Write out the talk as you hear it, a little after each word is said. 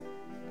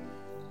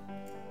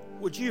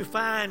Would you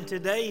find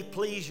today,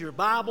 please, your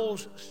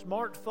Bibles,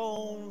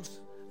 smartphones,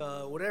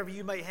 whatever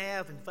you may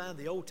have, and find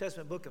the Old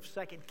Testament book of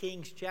 2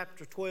 Kings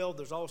chapter 12.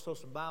 There's also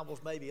some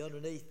Bibles maybe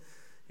underneath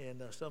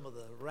in some of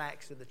the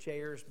racks in the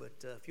chairs, but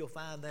if you'll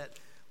find that,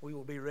 we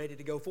will be ready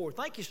to go forward.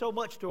 Thank you so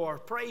much to our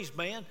praise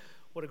band.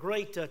 What a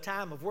great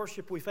time of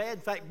worship we've had.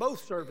 In fact,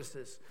 both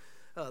services.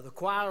 The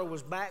choir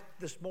was back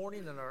this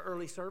morning in our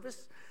early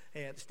service,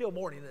 and it's still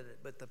morning, isn't it?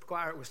 But the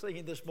choir was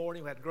singing this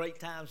morning. We had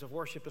great times of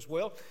worship as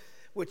well,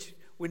 which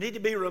we need to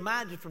be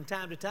reminded from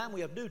time to time.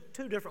 We have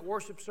two different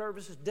worship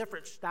services,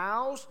 different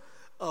styles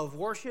of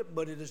worship,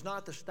 but it is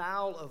not the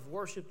style of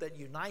worship that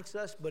unites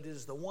us, but it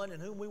is the one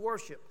in whom we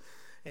worship.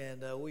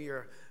 And we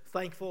are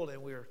thankful,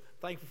 and we are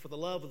thankful for the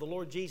love of the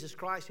Lord Jesus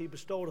Christ. He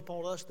bestowed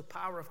upon us the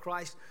power of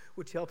Christ,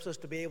 which helps us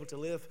to be able to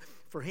live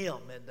for Him.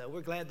 And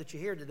we're glad that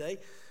you're here today.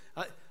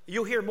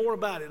 You'll hear more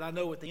about it, I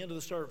know, at the end of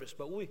the service.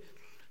 But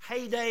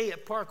Heyday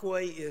at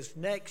Parkway is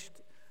next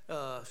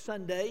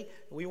Sunday.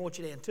 We want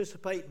you to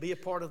anticipate, be a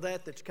part of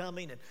that's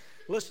coming. And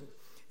listen,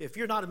 if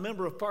you're not a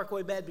member of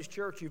Parkway Baptist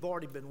Church, you've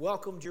already been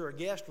welcomed. You're a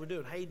guest. We're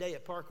doing Heyday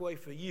at Parkway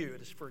for you.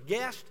 It is for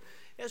guests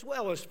as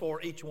well as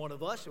for each one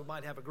of us. We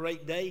might have a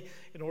great day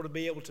in order to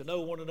be able to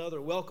know one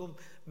another. Welcome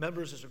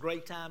members. It's a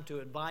great time to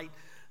invite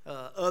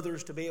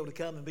others to be able to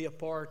come and be a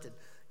part. And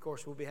of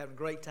course, we'll be having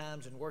great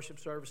times in worship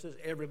services.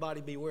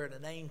 Everybody be wearing a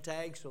name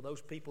tag, so those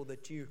people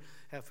that you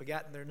have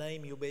forgotten their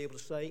name, you'll be able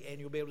to say, and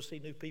you'll be able to see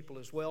new people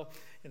as well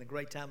in a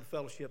great time of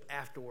fellowship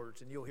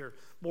afterwards. And you'll hear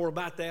more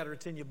about that, or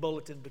it's in your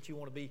bulletin, but you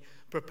want to be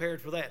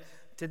prepared for that.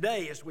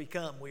 Today, as we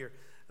come, we're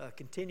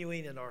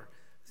continuing in our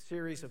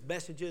series of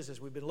messages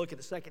as we've been looking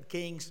at 2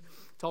 Kings,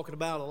 talking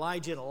about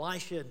Elijah and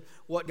Elisha and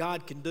what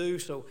God can do.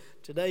 So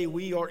today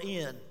we are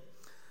in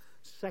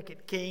 2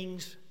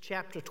 Kings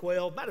chapter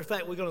 12. Matter of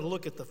fact, we're going to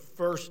look at the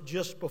verse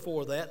just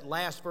before that,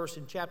 last verse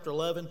in chapter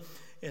 11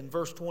 and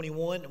verse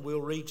 21. And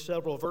we'll read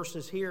several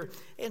verses here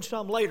and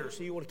some later.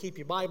 So you want to keep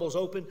your Bibles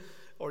open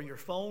or your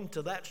phone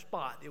to that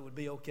spot. It would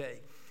be okay.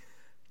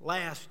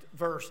 Last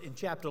verse in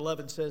chapter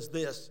 11 says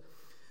this: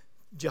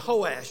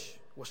 Jehoash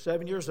was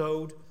 7 years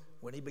old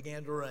when he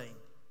began to reign.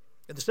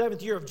 In the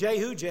 7th year of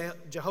Jehu,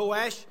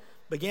 Jehoash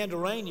began to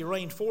reign. He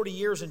reigned 40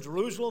 years in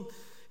Jerusalem.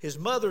 His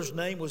mother's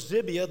name was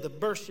Zibiah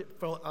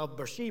of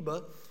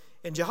Beersheba.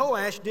 And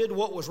Jehoash did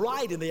what was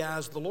right in the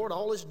eyes of the Lord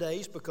all his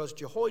days, because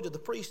Jehoiada the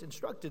priest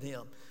instructed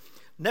him.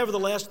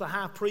 Nevertheless, the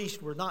high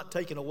priests were not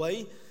taken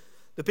away.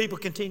 The people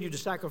continued to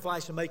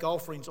sacrifice and make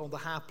offerings on the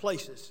high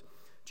places.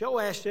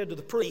 Joash said to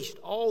the priest,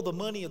 all the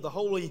money of the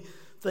holy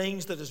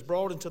things that is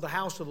brought into the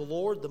house of the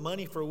Lord, the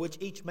money for which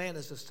each man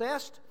is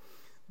assessed,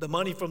 the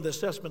money from the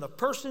assessment of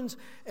persons,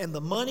 and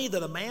the money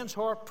that a man's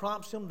heart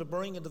prompts him to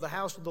bring into the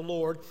house of the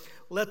Lord,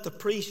 let the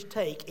priest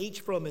take,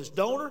 each from his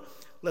donor.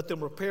 Let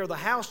them repair the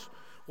house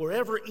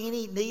wherever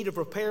any need of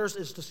repairs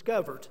is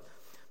discovered.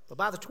 But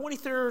by the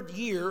 23rd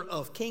year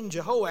of King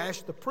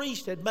Jehoash, the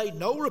priest had made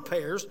no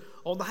repairs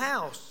on the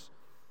house.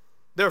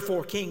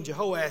 Therefore King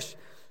Jehoash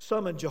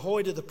summoned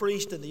Jehoiada the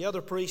priest and the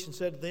other priests and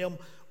said to them,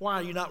 why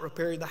are you not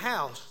repairing the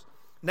house?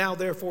 Now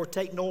therefore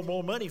take no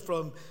more money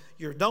from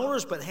your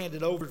donors, but hand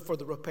it over for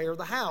the repair of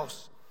the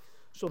house.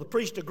 So the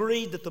priest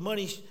agreed that the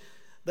money,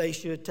 they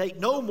should take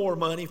no more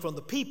money from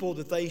the people,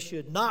 that they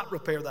should not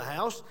repair the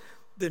house.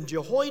 Then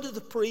Jehoiada the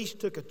priest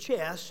took a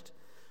chest,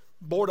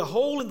 bored a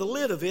hole in the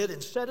lid of it,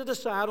 and set it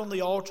aside on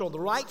the altar on the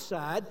right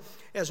side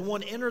as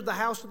one entered the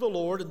house of the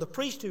Lord. And the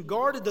priest who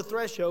guarded the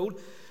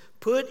threshold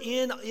put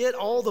in it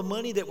all the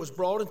money that was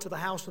brought into the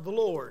house of the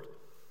Lord.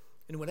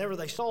 And whenever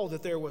they saw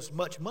that there was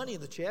much money in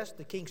the chest,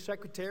 the king's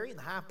secretary and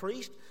the high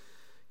priest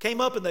came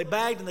up, and they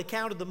bagged and they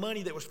counted the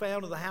money that was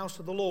found in the house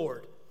of the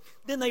Lord.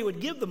 Then they would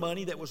give the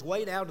money that was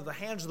weighed out of the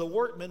hands of the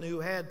workmen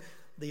who had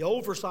the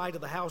oversight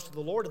of the house of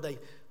the Lord, and they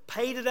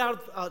paid it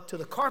out to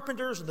the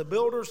carpenters and the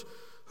builders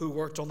who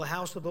worked on the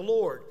house of the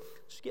Lord.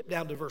 Skip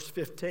down to verse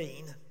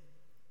 15,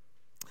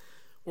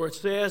 where it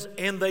says,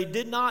 and they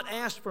did not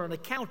ask for an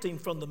accounting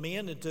from the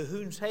men into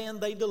whose hand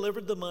they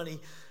delivered the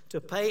money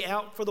to pay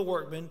out for the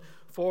workmen,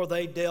 for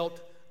they dealt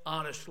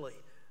honestly.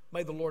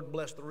 May the Lord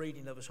bless the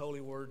reading of His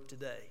holy word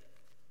today.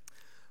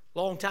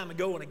 Long time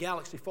ago in a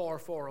galaxy far,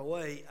 far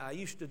away, I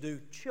used to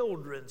do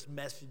children's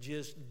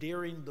messages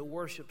during the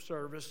worship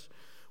service,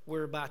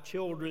 whereby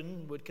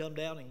children would come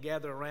down and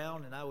gather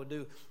around, and I would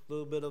do a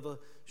little bit of a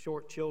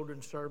short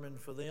children's sermon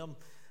for them.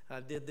 I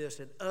did this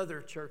in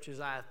other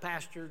churches I have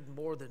pastored,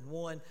 more than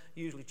one,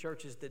 usually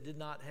churches that did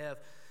not have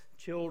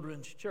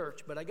children's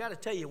church. But I got to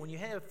tell you, when you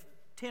have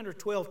 10 or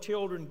 12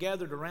 children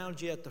gathered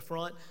around you at the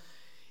front,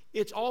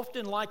 it's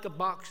often like a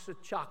box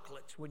of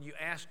chocolates when you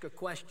ask a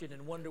question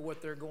and wonder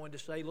what they're going to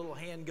say. A little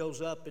hand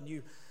goes up,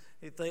 and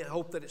they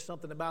hope that it's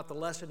something about the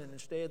lesson, and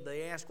instead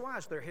they ask, why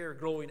is there hair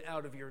growing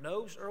out of your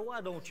nose, or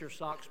why don't your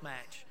socks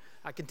match?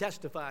 I can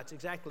testify it's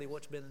exactly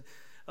what's been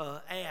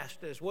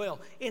asked as well.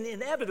 And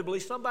inevitably,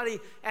 somebody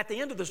at the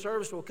end of the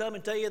service will come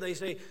and tell you, they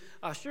say,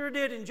 I sure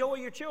did enjoy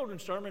your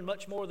children's sermon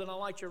much more than I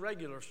liked your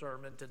regular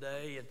sermon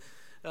today. And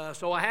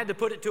So I had to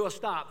put it to a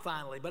stop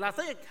finally. But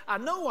I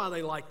know why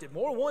they liked it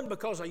more. One,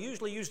 because I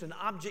usually used an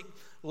object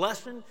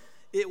lesson.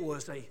 It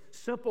was a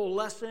simple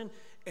lesson,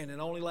 and it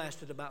only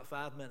lasted about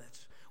 5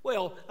 minutes.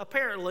 Well,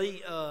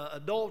 apparently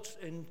adults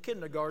and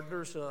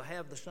kindergartners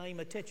have the same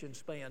attention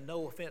span.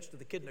 No offense to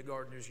the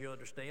kindergartners, you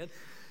understand.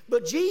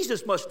 But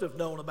Jesus must have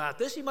known about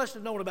this. He must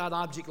have known about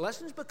object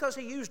lessons because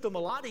he used them a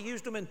lot. He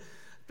used them in,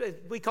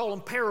 we call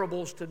them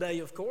parables today,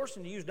 of course,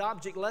 and he used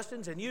object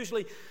lessons. And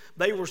usually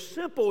they were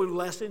simple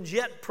lessons,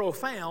 yet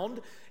profound,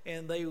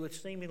 and they would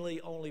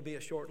seemingly only be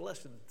a short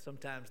lesson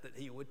sometimes that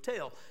he would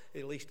tell,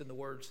 at least in the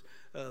words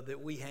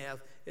that we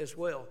have as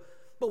well.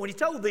 But when he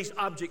told these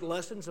object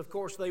lessons, of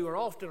course, they were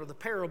often, or the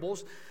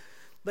parables,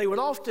 they would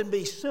often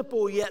be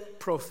simple yet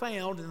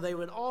profound, and they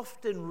would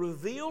often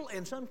reveal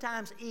and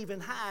sometimes even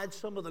hide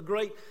some of the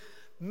great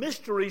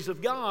mysteries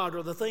of God,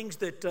 or the things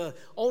that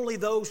only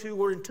those who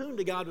were in tune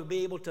to God would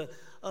be able to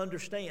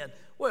understand.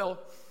 Well,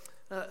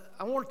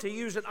 I want to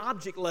use an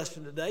object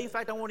lesson today. In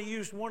fact, I want to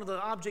use one of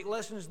the object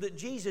lessons that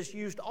Jesus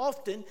used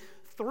often.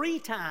 3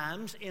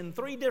 times in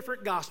 3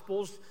 different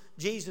Gospels,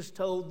 Jesus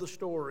told the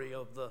story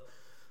of the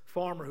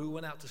farmer who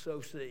went out to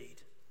sow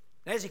seed.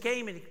 As he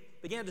came and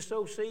began to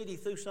sow seed, he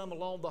threw some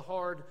along the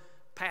hard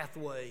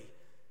pathway.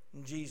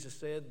 And Jesus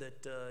said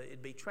that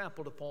it'd be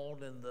trampled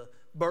upon and the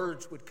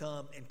birds would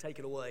come and take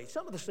it away.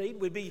 Some of the seed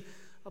would be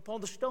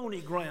upon the stony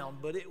ground,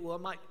 but it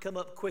might come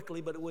up quickly,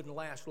 but it wouldn't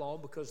last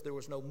long because there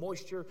was no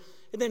moisture.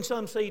 And then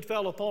some seed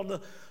fell upon the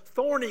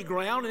thorny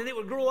ground, and it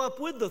would grow up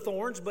with the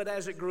thorns, but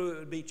as it grew, it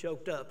would be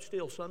choked up.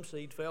 Still, some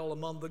seed fell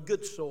among the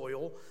good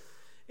soil,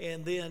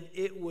 and then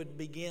it would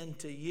begin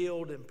to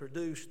yield and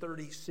produce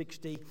 30,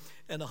 60,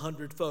 and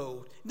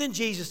 100-fold. Then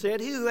Jesus said,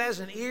 "He who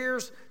has an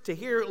ears to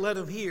hear, let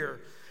him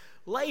hear."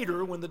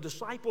 Later, when the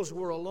disciples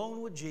were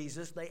alone with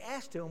Jesus, they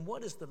asked him,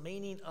 what is the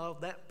meaning of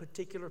that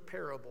particular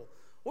parable?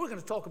 We're going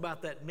to talk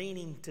about that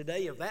meaning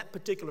today of that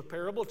particular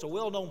parable. It's a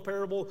well-known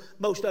parable.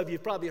 Most of you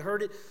have probably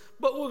heard it.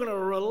 But we're going to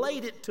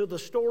relate it to the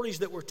stories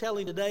that we're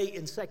telling today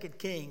in 2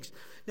 Kings.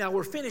 Now,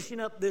 we're finishing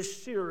up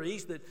this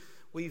series that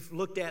we've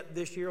looked at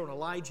this year on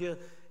Elijah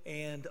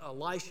and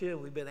Elisha.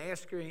 We've been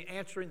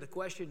answering the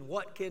question,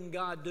 what can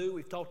God do?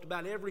 We've talked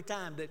about every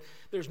time that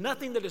there's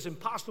nothing that is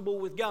impossible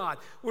with God.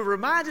 We're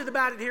reminded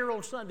about it here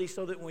on Sunday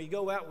so that when we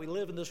go out, we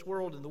live in this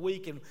world in the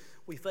week and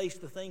we face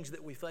the things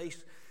that we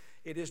face.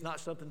 It is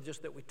not something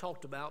just that we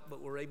talked about, but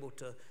we're able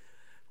to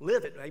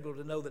live it, able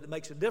to know that it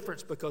makes a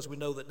difference because we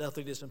know that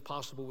nothing is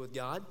impossible with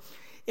God.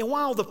 And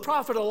while the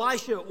prophet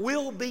Elisha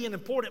will be an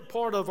important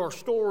part of our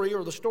story,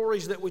 or the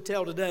stories that we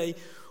tell today,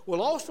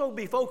 we'll also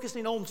be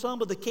focusing on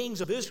some of the kings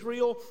of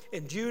Israel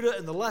and Judah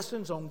and the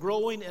lessons on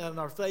growing in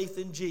our faith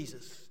in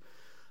Jesus.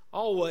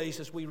 Always,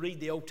 as we read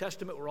the Old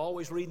Testament, we're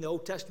always reading the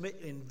Old Testament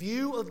in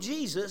view of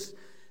Jesus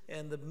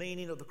and the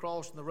meaning of the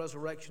cross and the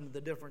resurrection, and the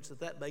difference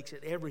that makes in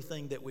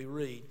everything that we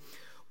read.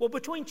 Well,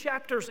 between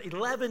chapters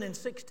 11 and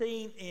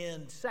 16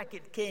 in 2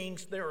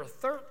 Kings, there are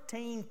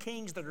 13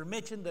 kings that are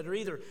mentioned that are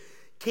either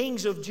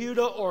kings of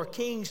Judah or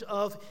kings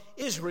of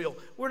Israel.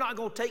 We're not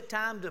going to take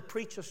time to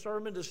preach a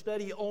sermon to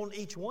study on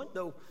each one,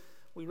 though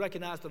we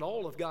recognize that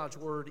all of God's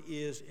Word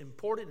is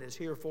important and is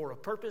here for a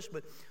purpose.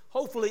 But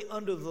hopefully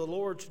under the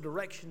Lord's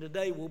direction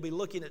today, we'll be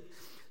looking at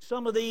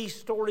some of these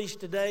stories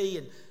today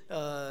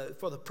and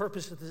for the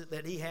purposes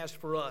that He has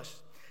for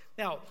us.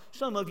 Now,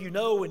 some of you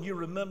know and you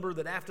remember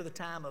that after the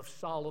time of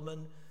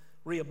Solomon,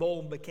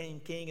 Rehoboam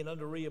became king, and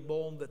under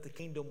Rehoboam that the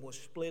kingdom was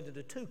split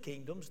into 2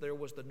 kingdoms. There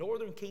was the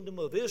northern kingdom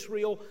of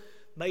Israel,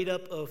 made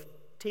up of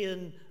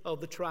 10 of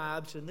the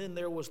tribes, and then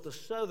there was the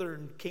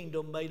southern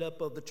kingdom made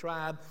up of the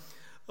tribe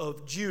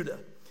of Judah.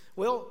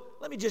 Well,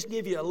 let me just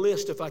give you a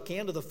list, if I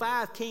can, of the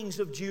 5 kings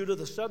of Judah,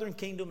 the southern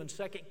kingdom in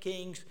 2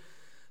 Kings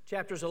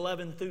chapters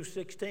 11 through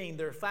 16.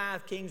 There are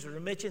 5 kings that are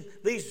mentioned.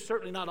 These are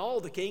certainly not all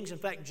the kings. In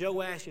fact,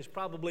 Joash is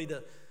probably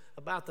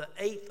about the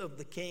 8th of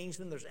the kings.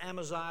 Then there's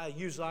Amaziah,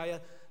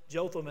 Uzziah,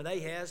 Jotham, and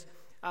Ahaz.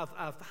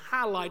 I've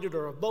highlighted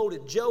or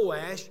bolded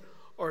Joash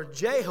or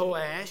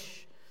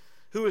Jehoash,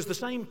 who is the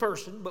same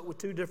person but with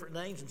 2 different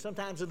names. And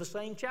sometimes in the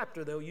same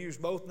chapter they'll use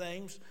both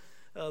names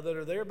that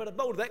are there. But I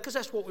bolded that because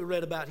that's what we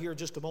read about here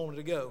just a moment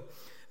ago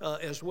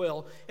as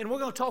well. And we're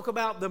going to talk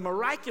about the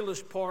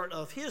miraculous part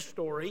of his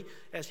story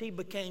as he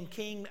became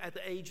king at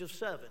the age of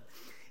 7.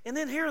 And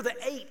then here are the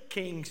 8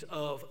 kings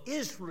of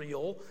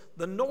Israel,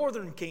 the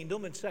northern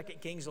kingdom in 2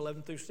 Kings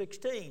 11 through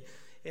 16.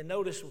 And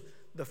notice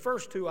the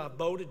first 2 I've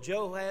bolded,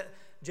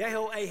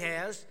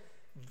 Jehoahaz,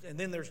 and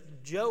then there's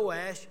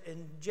Joash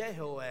and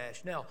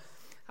Jehoash. Now,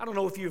 I don't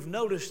know if you've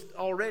noticed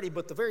already,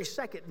 but the very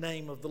second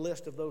name of the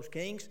list of those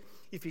kings,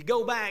 if you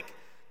go back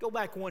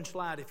 1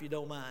 slide if you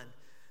don't mind,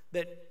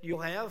 that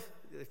you'll have,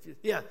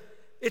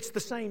 it's the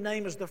same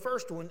name as the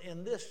first one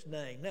in this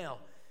name. Now,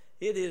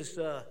 it is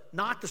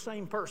not the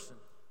same person.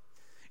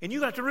 And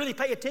you have to really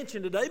pay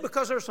attention today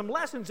because there are some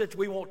lessons that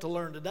we want to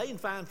learn today and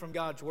find from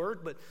God's Word,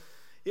 but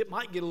it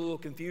might get a little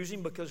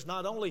confusing because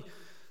not only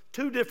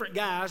 2 different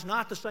guys,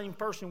 not the same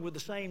person with the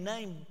same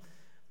name,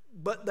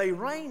 but they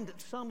reigned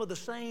some of the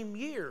same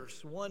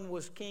years. One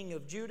was king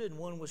of Judah and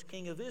one was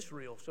king of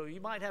Israel. So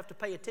you might have to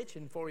pay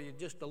attention for you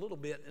just a little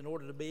bit in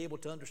order to be able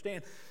to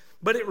understand.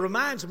 But it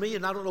reminds me,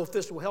 and I don't know if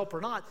this will help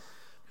or not,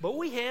 but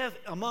we have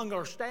among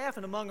our staff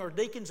and among our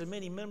deacons and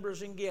many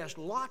members and guests,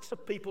 lots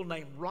of people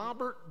named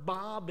Robert,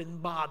 Bob,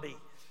 and Bobby.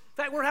 In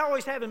fact, we're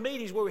always having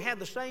meetings where we have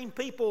the same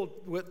people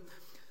with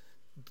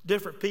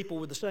different people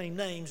with the same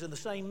names in the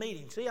same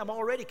meeting. See, I'm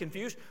already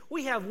confused.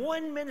 We have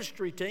one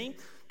ministry team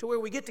to where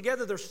we get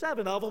together. There's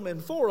 7 of them,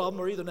 and 4 of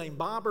them are either named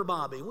Bob or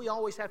Bobby. We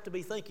always have to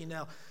be thinking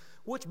now,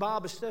 which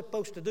Bob is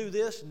supposed to do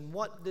this, and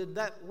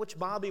which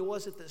Bobby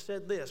was it that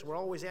said this? We're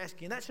always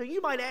asking that. So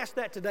you might ask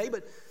that today,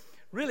 but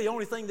really the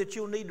only thing that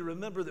you'll need to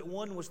remember that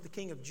one was the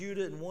king of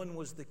Judah and one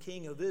was the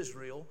king of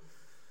Israel.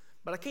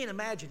 But I can't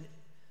imagine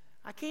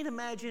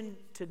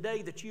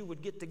today that you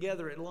would get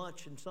together at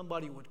lunch and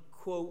somebody would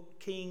quote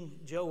King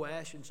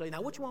Joash and say,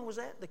 now which one was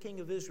that? The king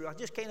of Israel. I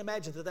just can't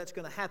imagine that that's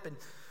going to happen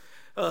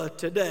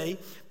today.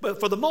 But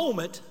for the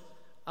moment,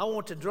 I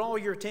want to draw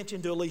your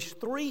attention to at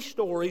least 3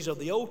 stories of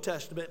the Old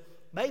Testament,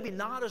 maybe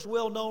not as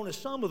well known as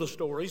some of the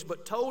stories,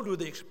 but told with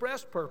the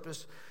express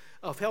purpose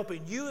of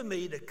helping you and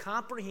me to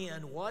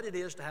comprehend what it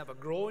is to have a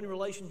growing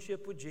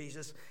relationship with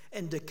Jesus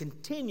and to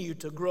continue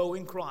to grow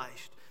in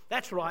Christ.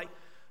 That's right.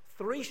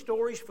 3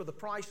 stories for the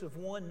price of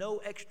 1, no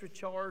extra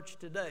charge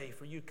today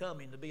for you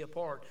coming to be a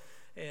part.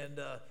 And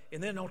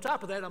then on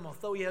top of that, I'm going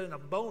to throw you in a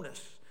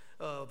bonus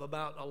of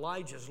about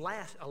Elisha's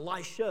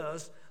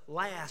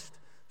last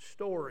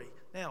story.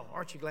 Now,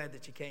 aren't you glad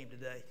that you came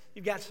today?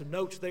 You've got some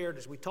notes there.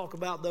 As we talk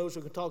about those,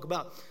 we're going to talk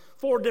about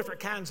 4 different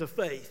kinds of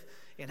faith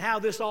and how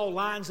this all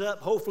lines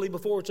up. Hopefully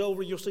before it's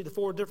over, you'll see the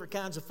 4 different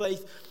kinds of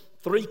faith.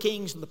 3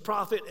 kings and the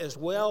prophet, as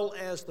well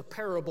as the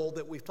parable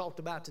that we've talked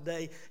about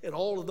today, and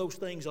all of those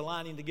things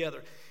aligning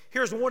together.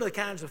 Here's one of the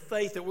kinds of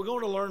faith that we're going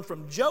to learn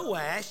from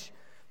Joash,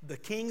 the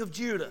king of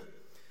Judah.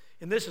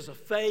 And this is a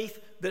faith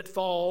that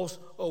falls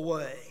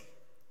away.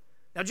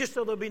 Now, just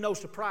so there'll be no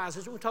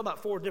surprises, we're going to talk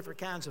about 4 different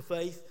kinds of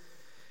faith.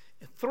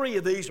 And 3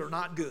 of these are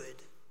not good.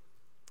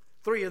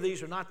 3 of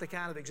these are not the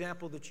kind of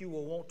example that you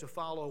will want to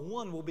follow.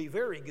 1 will be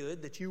very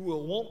good that you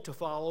will want to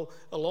follow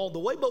along the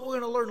way, but we're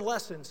going to learn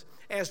lessons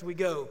as we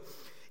go.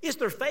 Is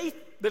there faith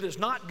that is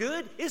not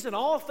good? Isn't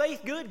all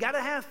faith good? Got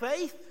to have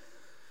faith?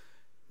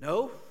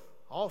 No,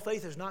 all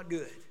faith is not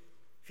good.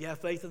 If you have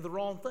faith in the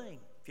wrong thing,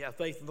 if you have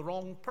faith in the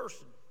wrong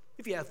person,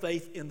 if you have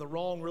faith in the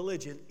wrong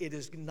religion, it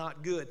is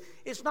not good.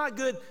 It's not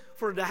good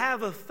to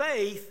have a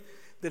faith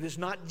that is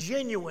not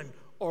genuine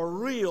or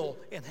real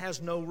and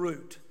has no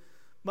root.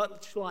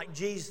 Much like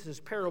Jesus'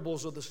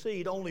 parables of the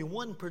seed, only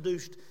one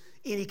produced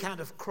any kind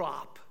of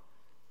crop.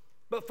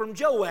 But from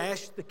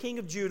Joash, the king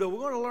of Judah,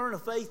 we're going to learn a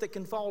faith that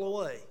can fall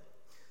away.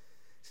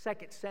 2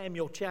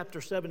 Samuel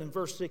chapter 7 and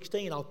verse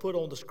 16, I'll put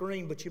on the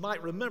screen, but you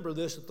might remember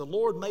this, that the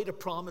Lord made a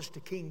promise to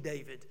King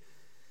David.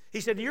 He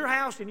said, your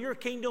house and your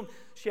kingdom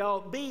shall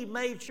be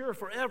made sure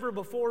forever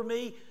before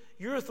me.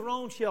 Your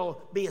throne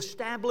shall be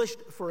established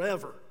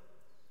forever.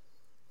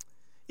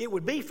 It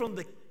would be from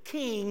the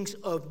kings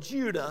of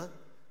Judah,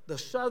 the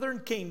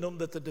southern kingdom,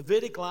 that the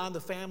Davidic line, the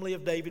family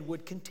of David,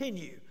 would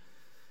continue.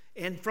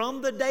 And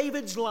from the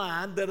David's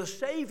line, that a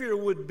Savior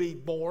would be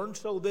born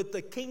so that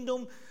the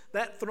kingdom,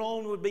 that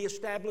throne would be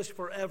established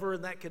forever,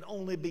 and that could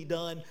only be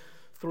done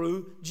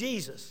through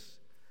Jesus.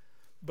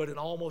 But it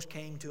almost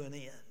came to an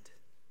end.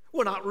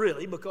 Well, not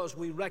really, because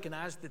we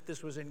recognized that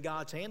this was in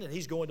God's hand and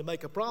He's going to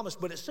make a promise,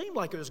 but it seemed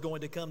like it was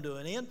going to come to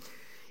an end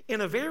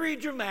in a very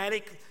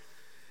dramatic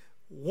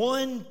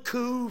one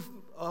coup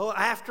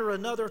after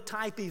another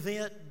type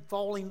event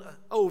falling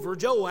over.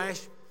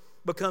 Joash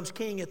becomes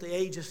king at the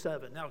age of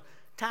 7. Now,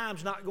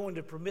 time's not going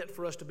to permit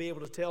for us to be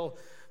able to tell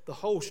the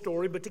whole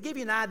story, but to give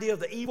you an idea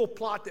of the evil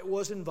plot that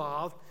was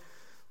involved,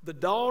 the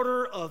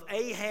daughter of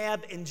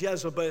Ahab and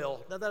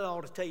Jezebel. Now, that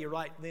ought to tell you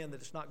right then that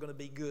it's not going to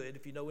be good.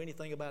 If you know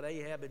anything about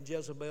Ahab and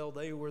Jezebel,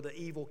 they were the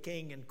evil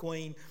king and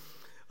queen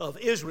of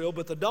Israel.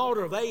 But the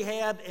daughter of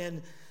Ahab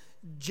and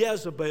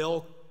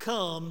Jezebel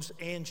comes,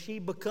 and she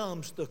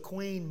becomes the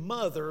queen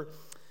mother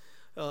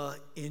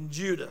in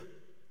Judah.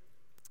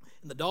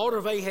 And the daughter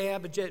of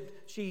Ahab,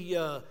 she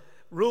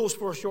rules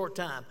for a short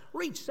time.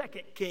 Read 2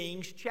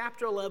 Kings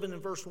chapter 11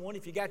 and verse 1.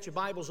 If you got your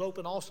Bibles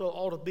open, also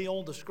ought to be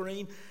on the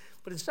screen.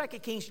 But in 2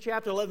 Kings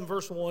chapter 11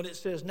 verse 1, it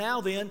says, now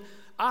then,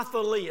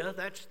 Athaliah,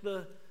 that's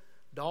the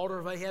daughter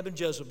of Ahab and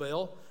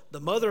Jezebel, the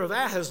mother of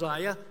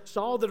Ahaziah,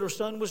 saw that her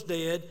son was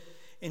dead,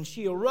 and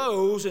she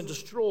arose and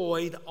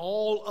destroyed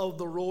all of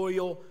the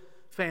royal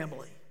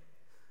family.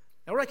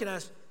 Now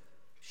recognize,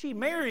 she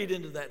married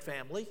into that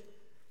family,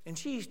 and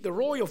she's the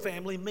royal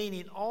family,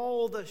 meaning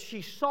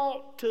she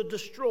sought to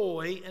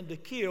destroy and to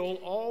kill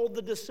all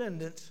the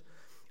descendants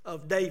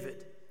of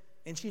David.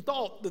 And she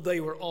thought that they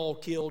were all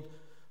killed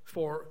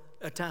for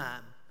a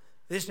time.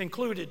 This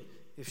included,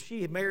 if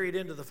she had married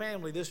into the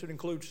family, this would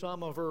include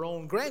some of her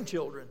own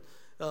grandchildren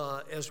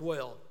as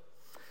well.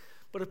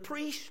 But a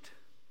priest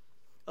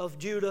of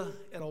Judah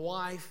and a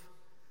wife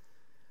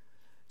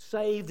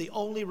saved the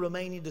only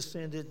remaining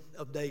descendant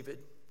of David,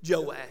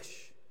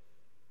 Joash.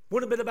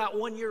 would have been about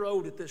 1 year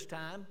old at this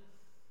time,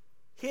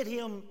 hid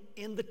him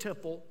in the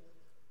temple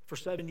for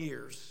 7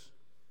 years.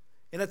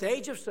 And at the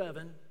age of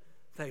 7,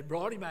 they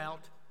brought him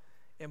out,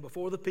 and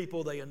before the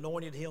people, they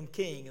anointed him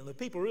king. And the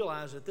people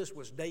realized that this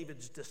was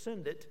David's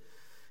descendant,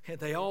 and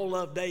they all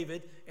loved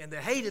David, and they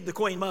hated the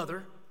queen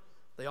mother.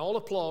 They all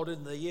applauded,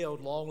 and they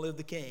yelled, "Long live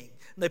the king."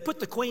 And they put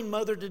the queen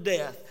mother to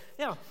death.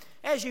 Now,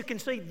 as you can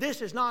see,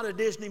 this is not a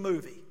Disney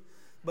movie,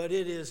 but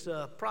it is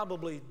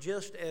probably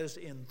just as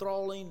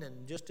enthralling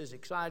and just as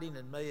exciting,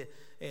 and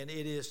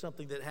it is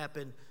something that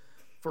happened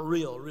for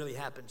real, really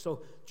happened.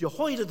 So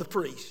Jehoiada the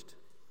priest,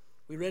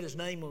 we read his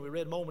name when we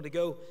read a moment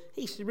ago.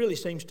 He really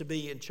seems to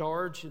be in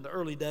charge in the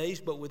early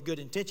days, but with good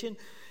intention.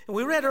 And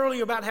we read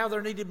earlier about how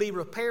there needed to be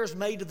repairs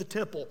made to the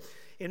temple.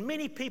 And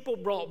many people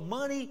brought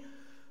money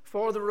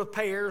for the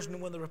repairs,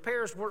 and when the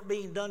repairs weren't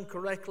being done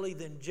correctly,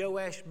 then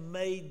Joash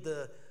made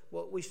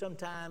what we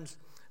sometimes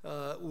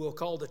will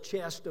call the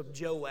chest of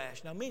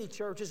Joash. Now, many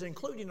churches,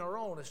 including our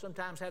own, have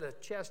sometimes had a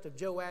chest of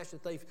Joash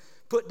that they've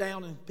put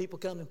down, and people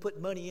come and put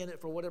money in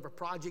it for whatever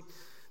project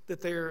that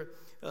there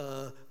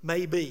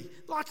may be.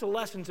 Lots of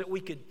lessons that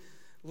we could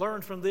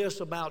learn from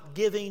this about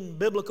giving,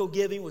 biblical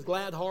giving with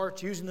glad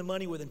hearts, using the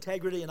money with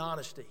integrity and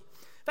honesty.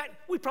 In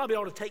fact, we probably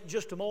ought to take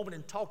just a moment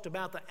and talk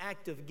about the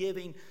act of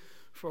giving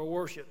for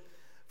worship.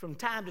 From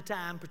time to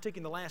time, particularly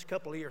in the last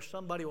couple of years,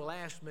 somebody will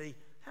ask me,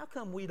 how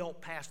come we don't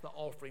pass the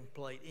offering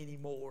plate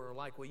anymore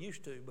like we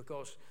used to?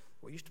 Because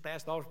we used to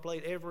pass the offering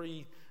plate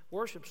every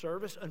worship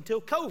service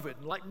until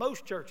COVID, like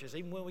most churches.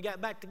 Even when we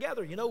got back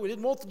together, we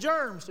didn't want the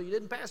germs, so you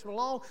didn't pass them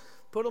along,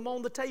 put them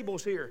on the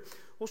tables here.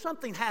 Well,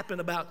 something happened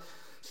about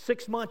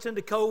 6 months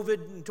into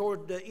COVID and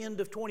toward the end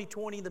of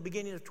 2020, the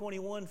beginning of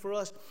 21 for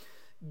us.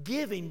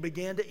 Giving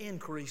began to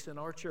increase in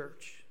our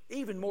church,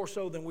 even more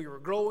so than we were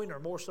growing or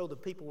more so than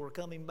people were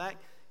coming back.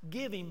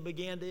 Giving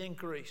began to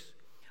increase.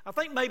 I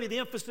think maybe the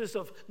emphasis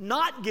of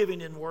not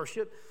giving in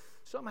worship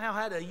somehow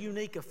had a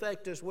unique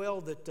effect as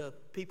well,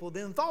 that people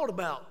then thought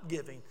about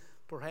giving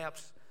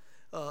perhaps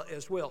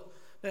as well.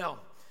 Now,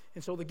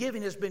 and so the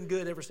giving has been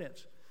good ever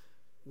since.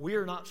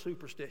 We're not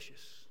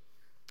superstitious,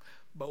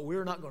 but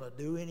we're not going to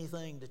do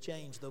anything to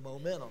change the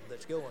momentum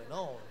that's going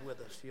on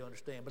with us, you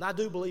understand. But I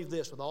do believe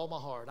this with all my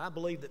heart. I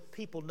believe that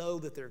people know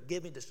that they're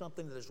giving to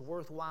something that is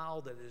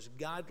worthwhile, that is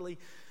godly,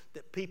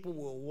 that people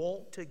will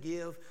want to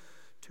give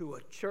to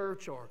a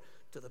church or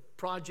to the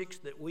projects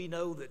that we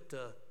know that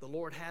the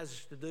Lord has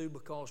us to do,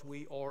 because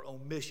we are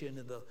on mission,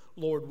 and the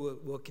Lord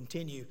will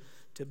continue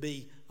to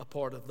be a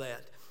part of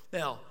that.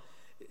 Now,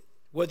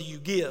 whether you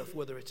give,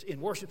 whether it's in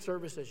worship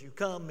service as you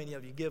come, many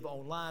of you give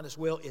online as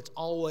well, it's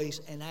always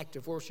an act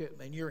of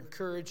worship, and you're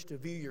encouraged to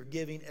view your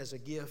giving as a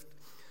gift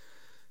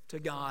to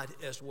God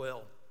as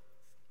well.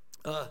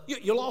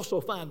 You'll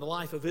also find the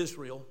life of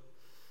Israel.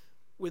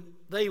 When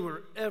they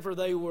were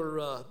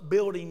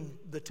building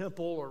the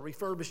temple or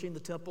refurbishing the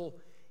temple,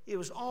 it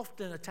was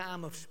often a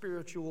time of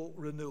spiritual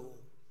renewal.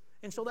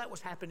 And so that was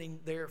happening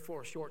there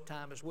for a short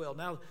time as well.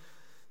 Now,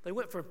 they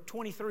went for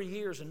 23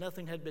 years and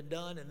nothing had been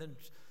done, and then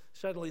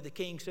suddenly the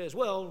king says,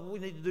 well, we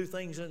need to do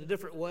things in a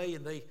different way,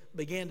 and they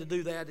began to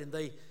do that, and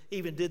they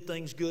even did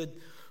things good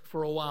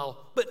for a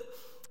while. But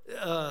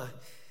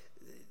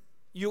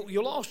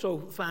you'll also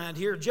find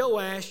here,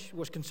 Joash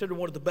was considered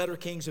one of the better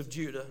kings of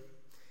Judah.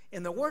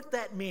 And there weren't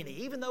that many,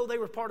 even though they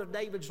were part of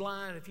David's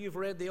line. If you've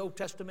read the Old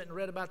Testament and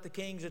read about the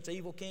kings, it's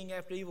evil king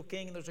after evil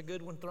king, and there's a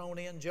good one thrown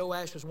in.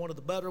 Joash is one of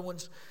the better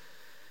ones,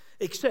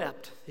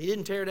 except he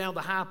didn't tear down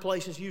the high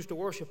places used to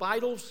worship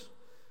idols,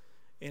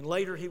 and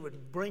later he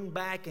would bring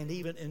back and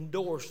even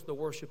endorse the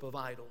worship of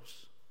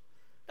idols.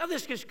 Now,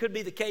 this could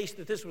be the case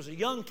that this was a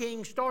young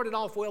king, started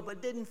off well,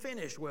 but didn't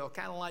finish well,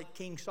 kind of like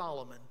King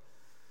Solomon.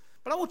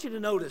 But I want you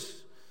to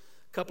notice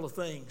a couple of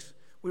things.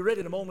 We read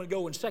it a moment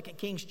ago in 2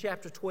 Kings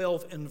chapter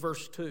 12 and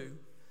verse 2.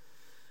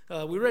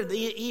 We read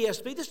the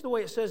ESV. This is the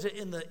way it says it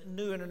in the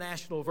New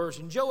International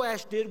Version.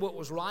 Joash did what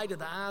was right in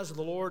the eyes of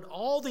the Lord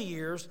all the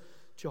years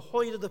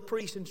Jehoiada the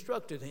priest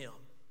instructed him.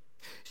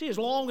 See, as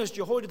long as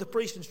Jehoiada the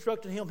priest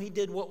instructed him, he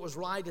did what was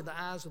right in the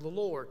eyes of the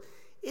Lord.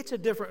 It's a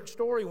different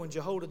story when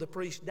Jehoiada the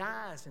priest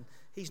dies and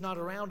he's not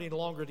around any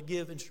longer to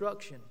give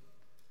instruction.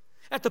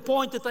 At the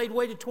point that they'd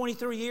waited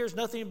 23 years,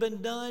 nothing had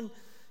been done,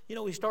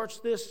 he starts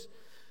this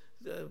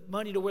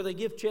money to where they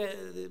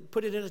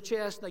put it in a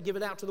chest, and they give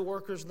it out to the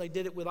workers, and they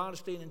did it with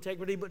honesty and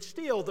integrity. But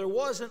still, there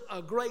wasn't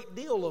a great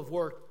deal of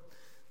work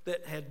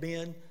that had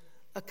been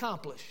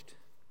accomplished.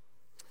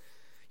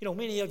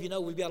 Many of you know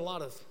we've got a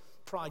lot of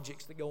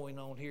projects that are going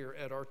on here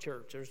at our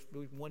church. There's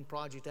one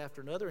project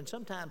after another, and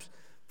sometimes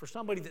for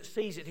somebody that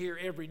sees it here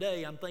every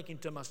day, I'm thinking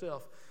to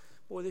myself,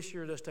 boy, this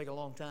sure does take a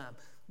long time.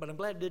 But I'm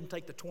glad it didn't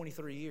take the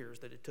 23 years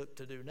that it took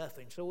to do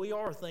nothing. So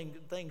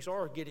things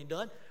are getting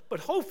done. But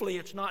hopefully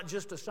it's not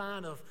just a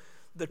sign of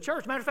the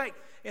church. Matter of fact,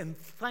 and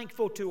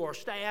thankful to our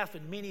staff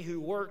and many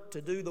who work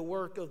to do the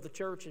work of the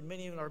church, and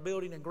many in our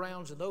building and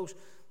grounds and those,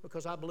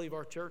 because I believe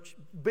our church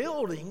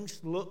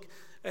buildings look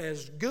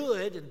as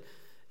good and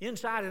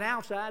inside and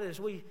outside as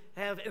we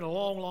have in a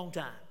long, long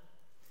time.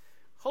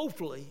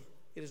 Hopefully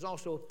it is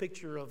also a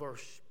picture of our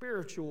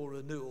spiritual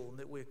renewal, and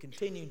that we're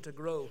continuing to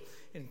grow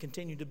and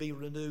continue to be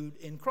renewed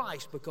in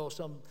Christ, because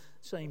some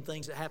same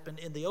things that happened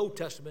in the Old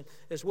Testament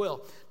as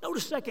well.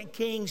 Notice 2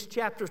 Kings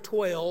chapter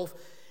 12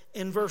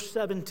 in verse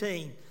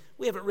 17.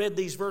 We haven't read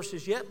these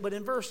verses yet, but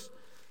in verse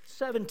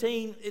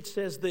 17 it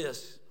says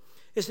this.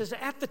 It says,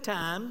 "At the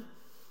time,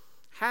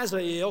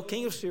 Hazael,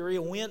 king of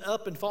Syria, went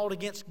up and fought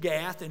against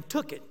Gath and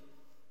took it.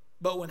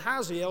 But when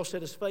Hazael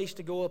set his face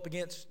to go up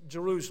against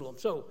Jerusalem."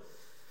 So,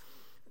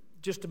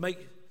 just to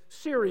make,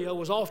 Syria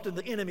was often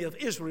the enemy of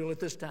Israel at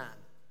this time.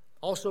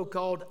 Also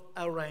called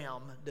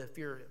Aram, if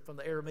you're from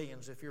the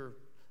Arameans, if you're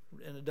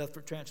in a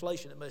different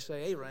translation, it may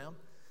say Aram.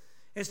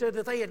 And said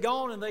that they had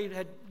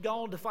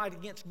gone to fight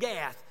against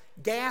Gath.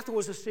 Gath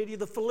was a city of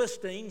the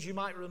Philistines. You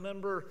might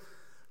remember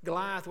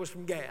Goliath was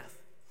from Gath.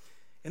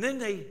 And then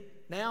they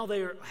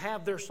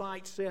have their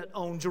sights set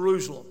on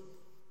Jerusalem.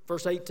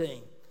 Verse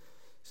 18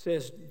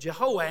 says,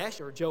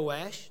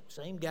 Joash,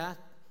 same guy,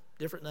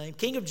 different name,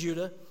 king of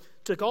Judah,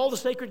 took all the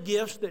sacred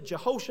gifts that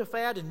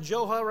Jehoshaphat and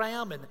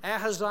Jehoram and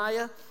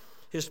Ahaziah,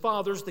 his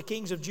fathers, the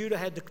kings of Judah,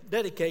 had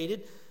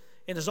dedicated,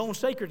 and his own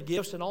sacred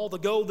gifts, and all the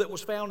gold that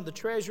was found in the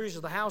treasuries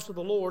of the house of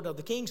the Lord, of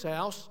the king's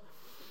house.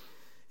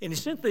 And he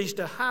sent these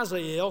to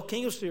Hazael,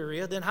 king of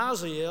Syria. Then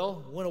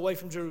Hazael went away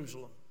from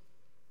Jerusalem.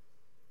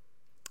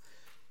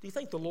 Do you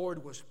think the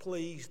Lord was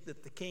pleased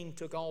that the king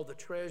took all the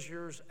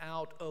treasures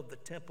out of the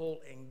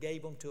temple and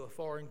gave them to a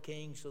foreign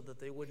king so that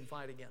they wouldn't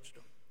fight against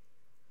him?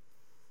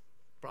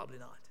 Probably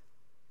not.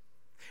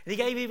 And he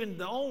gave even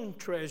the own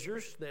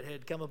treasures that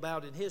had come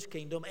about in his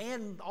kingdom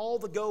and all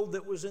the gold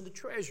that was in the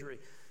treasury.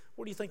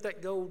 Where do you think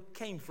that gold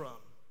came from?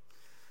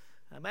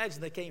 I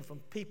imagine they came from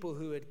people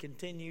who had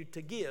continued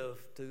to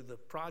give to the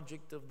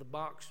project of the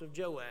box of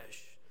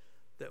Joash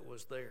that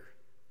was there.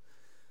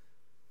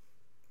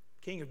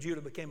 King of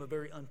Judah became a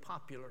very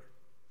unpopular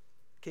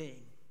king.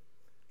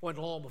 It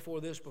wasn't long before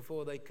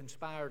they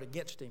conspired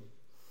against him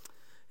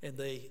and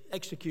they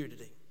executed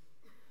him.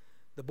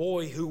 The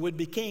boy who would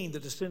be king, the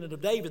descendant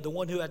of David, the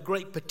one who had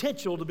great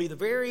potential to be the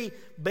very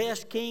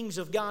best kings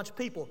of God's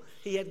people.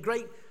 He had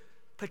great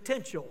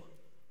potential.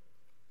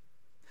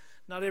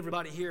 Not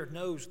everybody here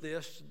knows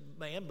this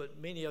man,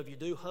 but many of you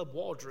do. Hub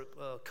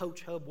Waldrop,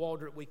 Coach Hub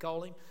Waldrop, we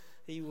call him.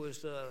 He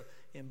was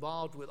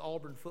involved with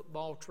Auburn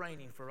football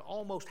training for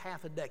almost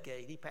half a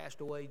decade. He passed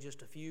away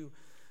just a few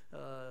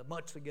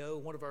months ago,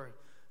 one of our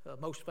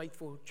most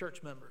faithful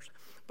church members.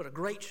 But a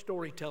great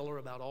storyteller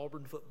about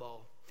Auburn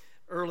football.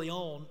 Early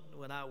on,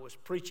 when I was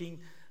preaching,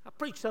 I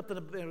preached something,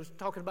 I was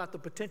talking about the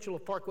potential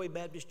of Parkway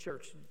Baptist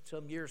Church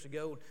some years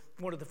ago.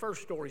 One of the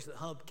first stories that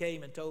Hump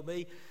came and told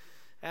me,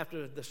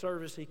 after the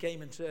service, he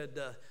came and said,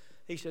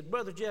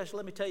 Brother Jess,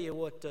 let me tell you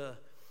what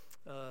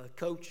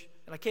Coach,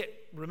 and I can't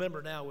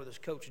remember now whether it's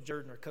Coach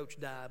Jordan or Coach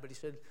Dye, but he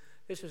said,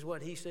 this is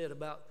what he said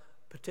about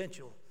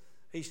potential.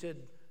 He said,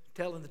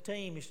 telling the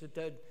team, he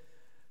said,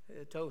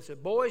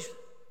 boys,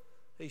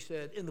 he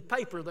said, in the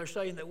paper they're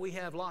saying that we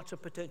have lots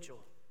of potential.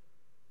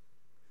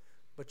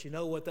 But you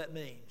know what that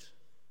means?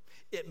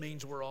 It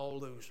means we're all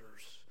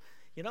losers.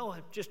 You know,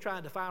 I'm just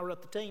trying to fire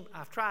up the team.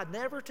 I've tried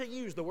never to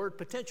use the word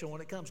potential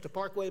when it comes to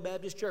Parkway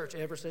Baptist Church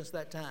ever since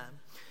that time.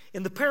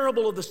 In the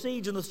parable of the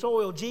seeds in the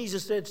soil,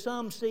 Jesus said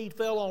some seed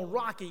fell on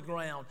rocky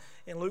ground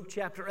in Luke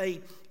chapter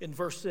 8 in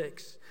verse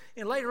 6.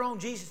 And later on,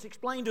 Jesus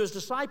explained to his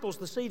disciples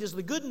the seed is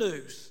the good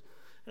news.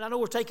 And I know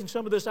we're taking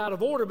some of this out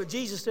of order, but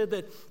Jesus said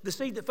that the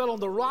seed that fell on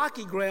the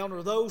rocky ground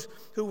are those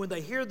who, when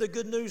they hear the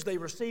good news, they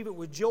receive it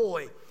with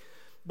joy.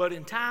 But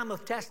in time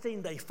of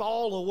testing, they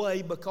fall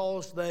away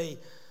because they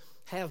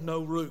have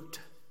no root.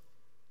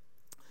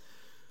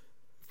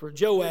 For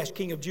Joash,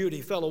 king of Judah,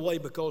 he fell away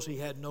because he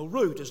had no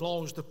root. As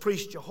long as the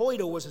priest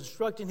Jehoiada was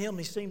instructing him,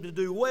 he seemed to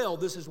do well.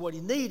 This is what he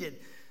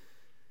needed.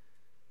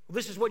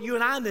 This is what you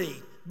and I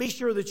need. Be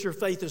sure that your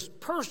faith is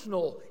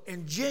personal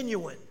and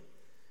genuine.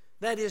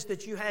 That is,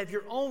 that you have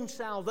your own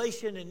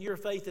salvation and your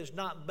faith is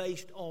not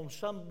based on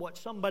what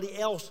somebody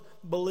else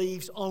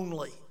believes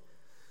only.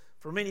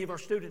 For many of our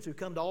students who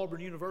come to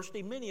Auburn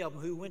University, many of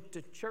them who went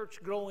to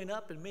church growing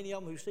up and many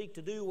of them who seek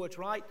to do what's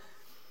right,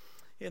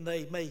 and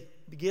they may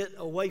get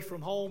away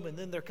from home, and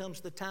then there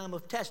comes the time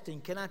of testing.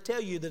 Can I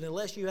tell you that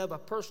unless you have a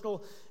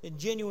personal and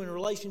genuine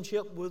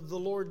relationship with the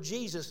Lord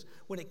Jesus,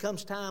 when it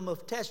comes time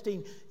of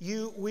testing,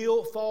 you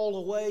will fall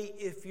away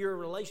if your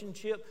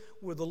relationship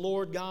with the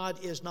Lord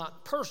God is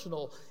not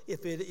personal,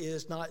 if it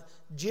is not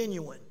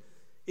genuine.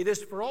 It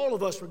is for all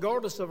of us,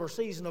 regardless of our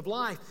season of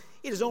life.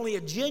 It is only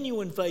a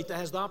genuine faith that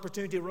has the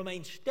opportunity to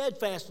remain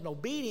steadfast in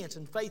obedience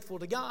and faithful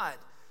to God.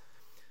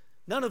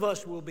 None of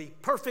us will be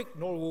perfect,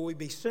 nor will we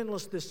be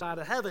sinless this side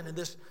of heaven. And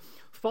this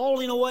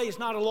falling away is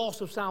not a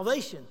loss of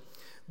salvation.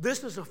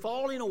 This is a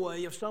falling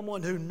away of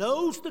someone who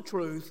knows the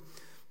truth,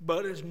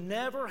 but has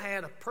never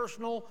had a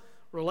personal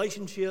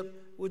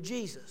relationship with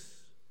Jesus.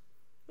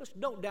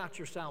 Don't doubt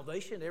your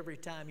salvation every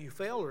time you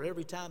fail or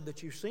every time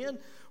that you sin.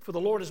 For the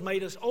Lord has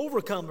made us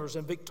overcomers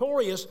and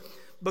victorious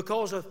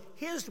because of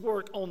His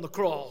work on the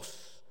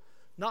cross,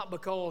 not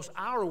because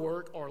our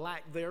work or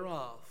lack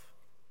thereof.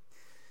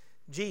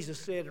 Jesus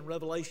said in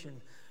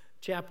Revelation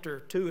chapter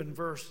 2 and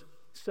verse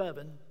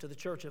 7 to the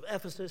church of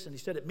Ephesus, and he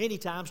said it many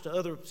times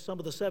to some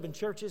of the 7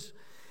 churches.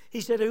 He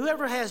said,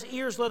 whoever has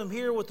ears, let him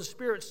hear what the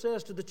Spirit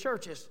says to the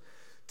churches.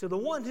 To the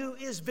one who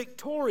is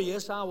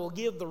victorious, I will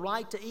give the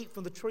right to eat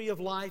from the tree of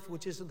life,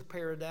 which is in the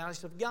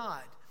paradise of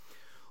God.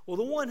 Well,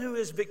 the one who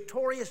is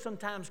victorious,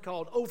 sometimes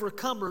called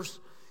overcomers,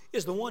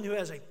 is the one who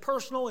has a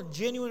personal and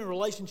genuine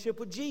relationship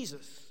with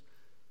Jesus.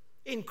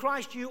 In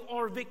Christ, you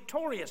are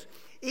victorious,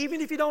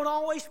 even if you don't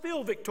always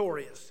feel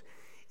victorious.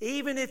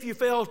 Even if you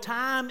fail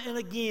time and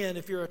again,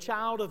 if you're a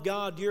child of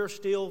God, you're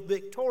still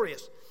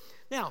victorious.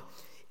 Now,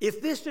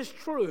 if this is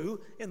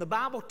true, and the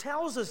Bible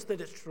tells us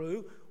that it's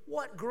true,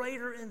 what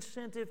greater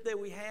incentive that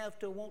we have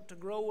to want to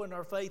grow in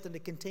our faith and to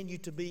continue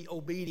to be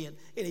obedient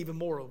and even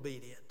more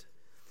obedient?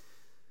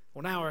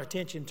 Well, now our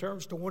attention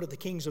turns to one of the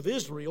kings of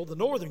Israel, the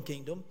northern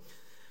kingdom,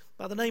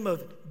 by the name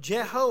of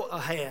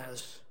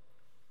Jehoahaz.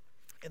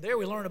 And there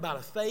we learn about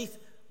a faith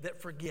that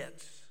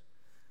forgets.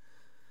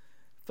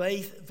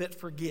 Faith that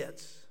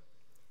forgets.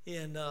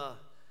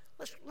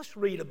 Let's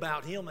read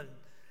about him in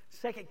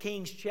 2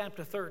 Kings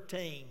chapter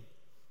 13.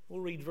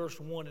 We'll read verse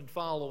 1 and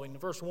following. In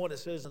verse 1 it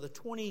says, in the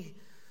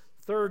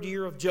 23rd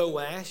year of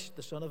Joash,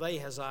 the son of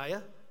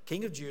Ahaziah,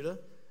 king of Judah,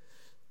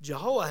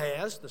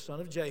 Jehoahaz, the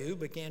son of Jehu,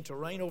 began to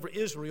reign over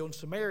Israel and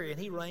Samaria,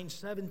 and he reigned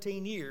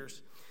 17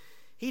 years.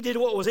 He did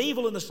what was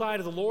evil in the sight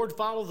of the Lord,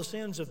 followed the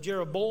sins of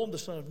Jeroboam, the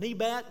son of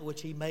Nebat,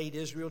 which he made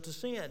Israel to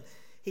sin.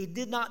 He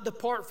did not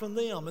depart from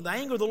them. And the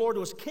anger of the Lord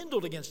was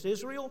kindled against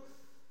Israel,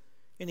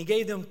 and he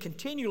gave them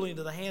continually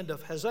into the hand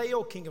of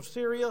Hazael, king of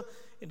Syria,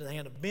 into the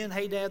hand of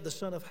Ben-Hadad, the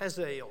son of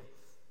Hazael.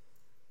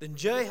 Then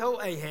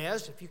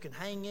Jehoahaz, if you can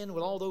hang in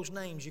with all those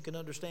names, you can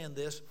understand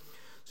this,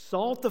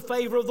 sought the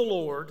favor of the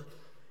Lord,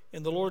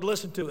 and the Lord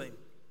listened to him.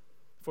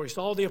 For he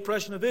saw the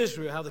oppression of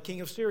Israel, how the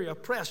king of Syria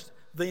oppressed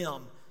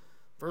them.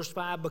 Verse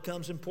 5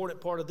 becomes an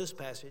important part of this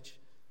passage.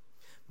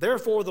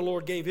 Therefore the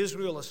Lord gave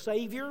Israel a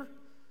savior,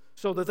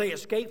 so that they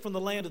escaped from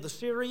the land of the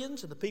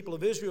Syrians, and the people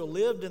of Israel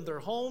lived in their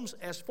homes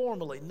as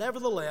formerly.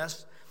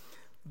 Nevertheless,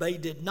 they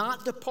did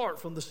not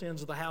depart from the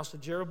sins of the house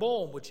of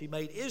Jeroboam, which he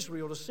made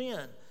Israel to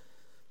sin,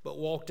 but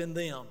walked in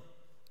them.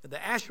 And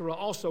the Asherah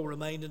also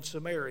remained in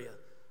Samaria.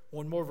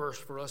 One more verse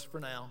for us for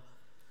now.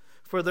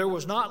 For there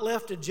was not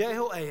left to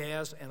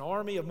Jehoahaz an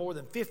army of more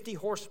than 50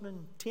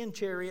 horsemen, 10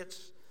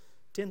 chariots,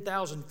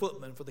 10,000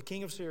 footmen, for the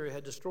king of Syria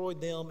had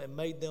destroyed them and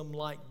made them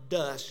like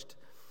dust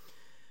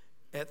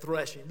at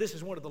threshing. This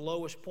is one of the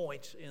lowest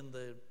points in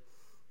the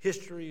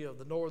history of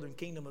the northern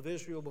kingdom of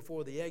Israel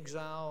before the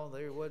exile.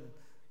 Their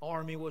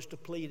army was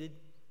depleted.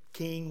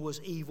 King was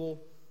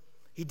evil.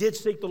 He did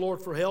seek the Lord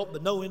for help,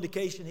 but no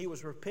indication he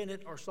was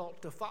repentant or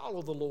sought to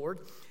follow the Lord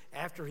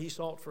after he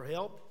sought for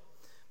help.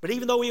 But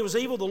even though he was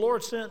evil, the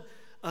Lord sent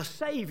a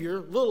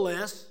Savior, little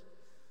less,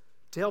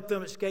 to help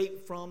them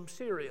escape from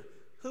Syria.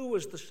 Who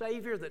was the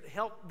Savior that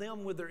helped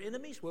them with their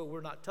enemies? Well,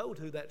 we're not told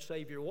who that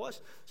Savior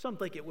was. Some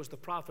think it was the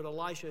prophet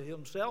Elisha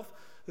himself,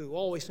 who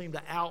always seemed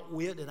to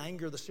outwit and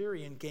anger the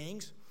Syrian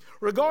kings.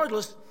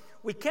 Regardless,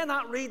 we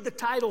cannot read the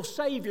title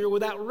Savior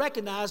without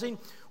recognizing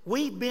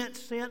we've been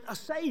sent a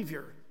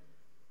Savior,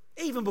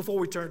 even before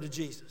we turn to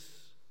Jesus.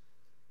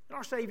 And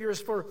our Savior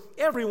is for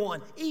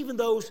everyone, even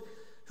those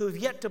who have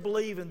yet to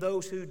believe and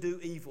those who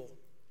do evil.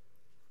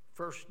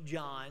 1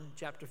 John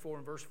chapter 4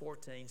 and verse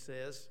 14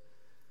 says,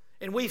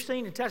 and we've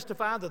seen and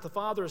testified that the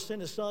Father has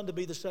sent His Son to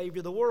be the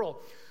Savior of the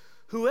world.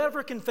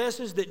 Whoever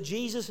confesses that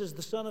Jesus is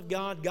the Son of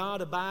God,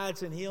 God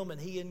abides in him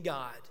and he in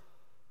God.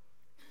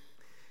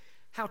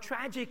 How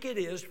tragic it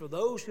is for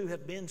those who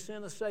have been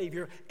sent a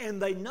Savior,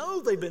 and they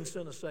know they've been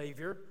sent a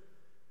Savior,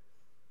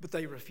 but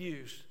they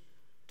refuse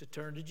to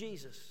turn to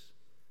Jesus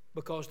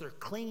because they're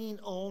clinging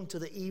on to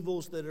the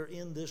evils that are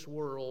in this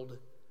world.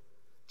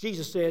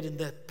 Jesus said in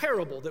the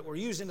parable that we're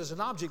using as an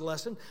object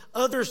lesson,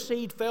 other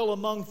seed fell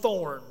among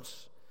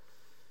thorns.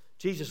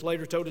 Jesus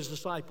later told his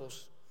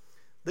disciples,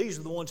 these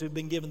are the ones who've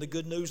been given the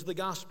good news of the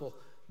gospel.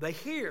 They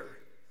hear,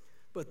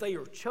 but they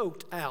are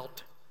choked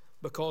out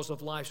because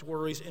of life's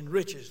worries and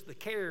riches. The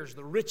cares,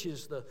 the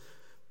riches, the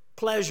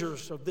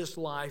pleasures of this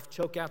life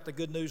choke out the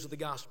good news of the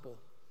gospel.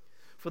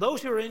 For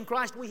those who are in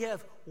Christ, we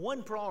have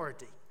one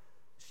priority.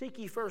 Seek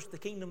ye first the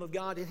kingdom of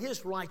God and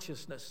His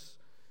righteousness.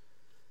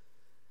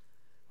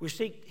 We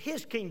seek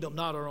His kingdom,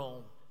 not our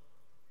own.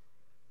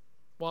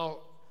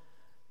 While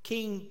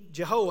King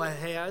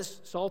Jehoahaz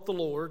sought the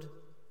Lord,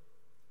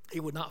 he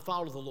would not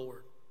follow the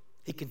Lord.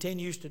 He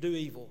continues to do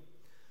evil.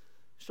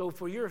 So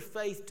for your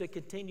faith to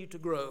continue to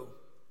grow,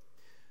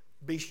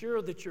 be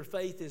sure that your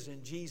faith is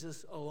in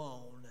Jesus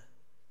alone.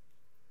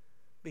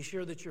 Be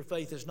sure that your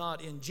faith is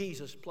not in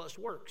Jesus plus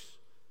works.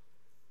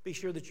 Be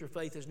sure that your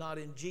faith is not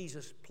in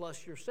Jesus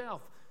plus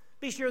yourself.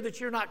 Be sure that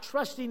you're not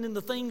trusting in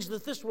the things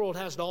that this world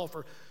has to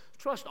offer.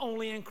 Trust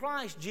only in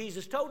Christ.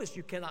 Jesus told us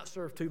you cannot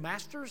serve two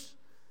masters.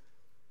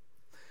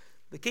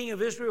 The king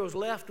of Israel was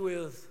left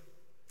with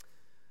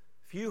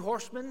a few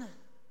horsemen,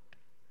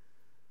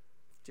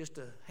 just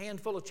a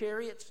handful of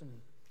chariots, and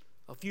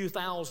a few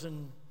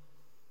thousand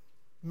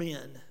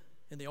men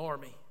in the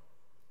army.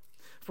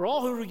 For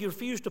all who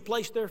refuse to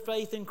place their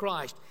faith in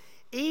Christ,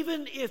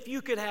 Even if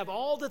you could have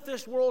all that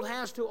this world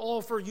has to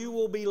offer, you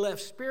will be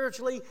left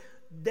spiritually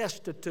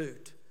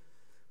destitute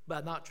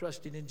by not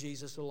trusting in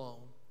Jesus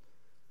alone.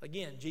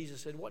 Again,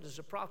 Jesus said, what does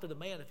it profit a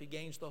man if he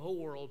gains the whole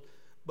world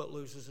but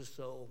loses his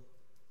soul?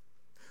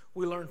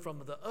 We learn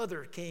from the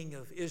other king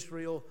of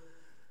Israel,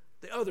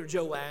 the other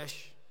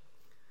Joash,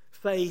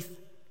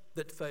 faith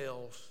that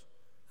fails,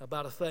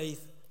 about a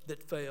faith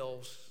that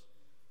fails.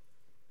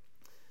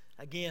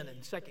 Again,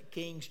 in 2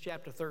 Kings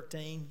chapter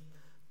 13,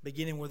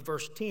 beginning with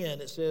verse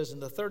 10, it says, in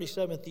the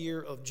 37th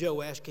year of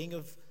Joash, king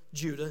of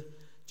Judah,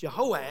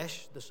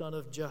 Jehoash, the son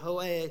of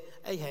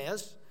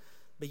Jehoahaz,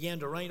 began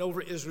to reign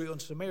over Israel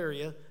and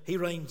Samaria. He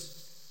reigned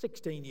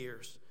 16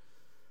 years.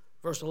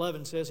 Verse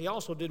 11 says, he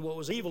also did what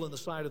was evil in the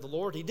sight of the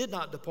Lord. He did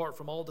not depart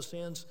from all the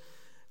sins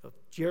of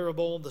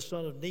Jeroboam, the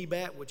son of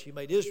Nebat, which he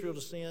made Israel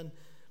to sin,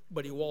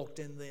 but he walked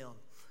in them.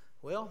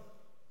 Well,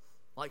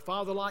 like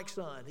father, like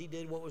son, he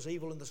did what was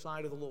evil in the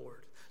sight of the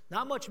Lord.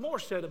 Not much more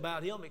said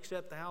about him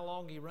except how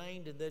long he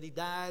reigned and that he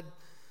died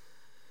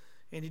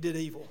and he did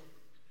evil.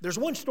 There's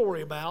one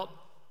story about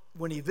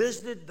when he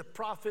visited the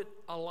prophet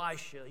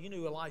Elisha. You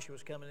knew Elisha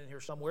was coming in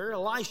here somewhere.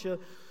 Elisha,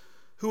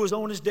 who was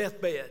on his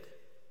deathbed.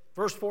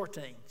 Verse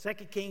 14, 2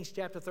 Kings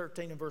chapter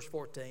 13 and verse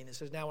 14. It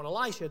says, now when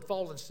Elisha had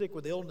fallen sick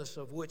with illness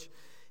of which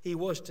he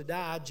was to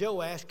die,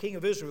 Joash, king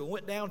of Israel,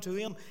 went down to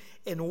him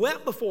and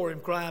wept before him,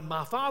 crying,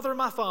 my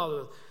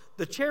father,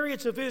 the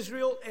chariots of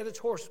Israel and its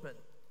horsemen.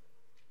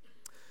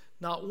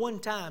 Not one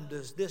time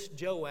does this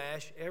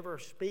Joash ever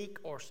speak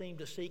or seem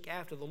to seek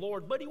after the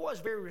Lord, but he was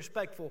very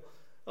respectful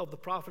of the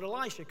prophet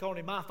Elisha, calling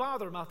him, my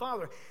father, my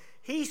father.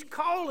 He's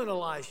calling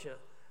Elisha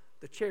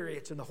the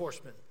chariots and the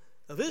horsemen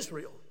of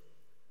Israel.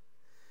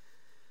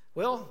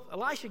 Well,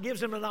 Elisha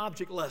gives him an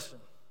object lesson.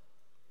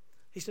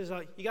 He says,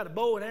 you got a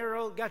bow and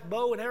arrow, got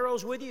bow and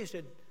arrows with you? He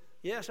said,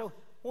 yeah, so I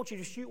want you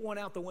to shoot one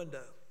out the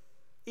window,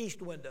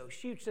 east window.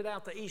 Shoots it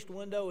out the east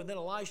window, and then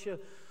Elisha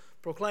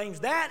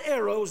proclaims, that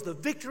arrow's the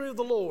victory of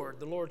the Lord.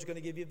 The Lord's going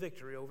to give you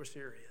victory over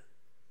Syria.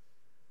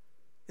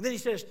 And then he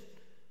says,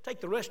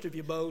 take the rest of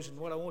your bows, and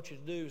what I want you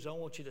to do is I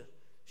want you to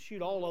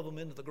shoot all of them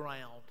into the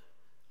ground.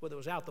 Whether it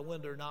was out the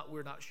window or not,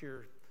 we're not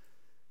sure.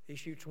 He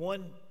shoots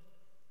one,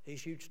 he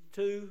shoots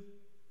two,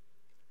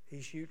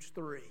 he shoots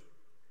three.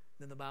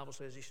 Then the Bible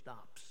says he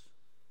stops.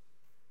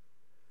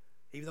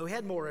 Even though he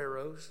had more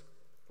arrows,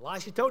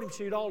 Elisha told him to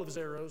shoot all of his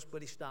arrows,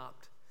 but he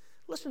stopped.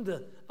 Listen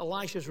to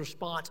Elisha's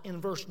response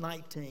in verse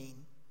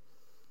 19.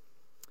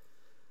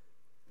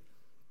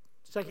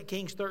 2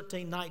 Kings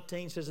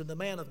 13:19 says, and the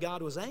man of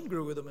God was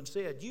angry with him and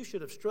said, you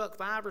should have struck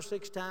 5 or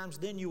 6 times,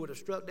 then you would have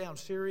struck down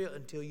Syria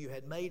until you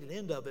had made an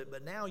end of it.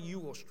 But now you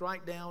will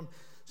strike down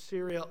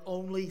Syria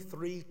only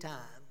 3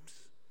 times.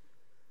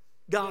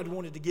 God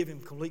wanted to give him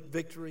complete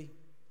victory,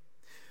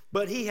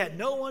 but he had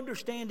no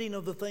understanding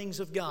of the things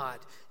of God.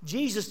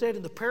 Jesus said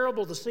in the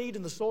parable of the seed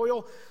and the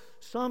soil,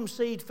 some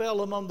seed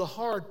fell among the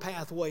hard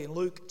pathway in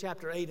Luke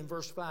chapter 8 and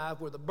verse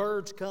 5, where the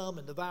birds come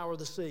and devour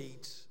the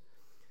seeds.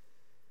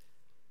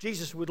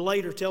 Jesus would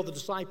later tell the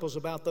disciples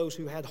about those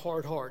who had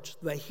hard hearts.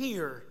 They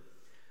hear,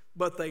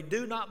 but they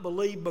do not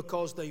believe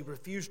because they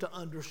refuse to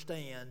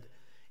understand,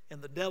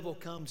 and the devil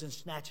comes and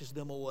snatches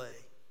them away.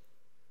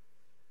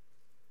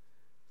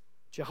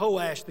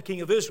 Jehoash, the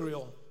king of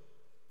Israel,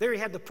 there he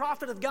had the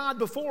prophet of God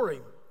before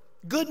him.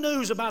 Good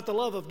news about the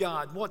love of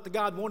God, what the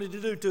God wanted to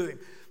do to him,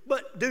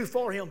 but do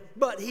for him.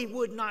 But he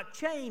would not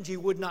change, he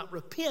would not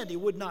repent, he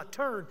would not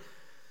turn,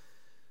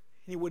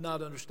 he would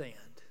not understand.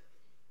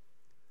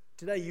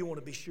 Today you want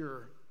to be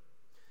sure.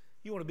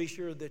 You want to be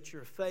sure that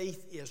your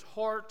faith is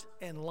heart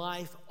and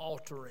life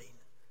altering.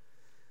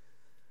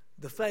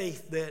 The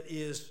faith that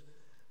is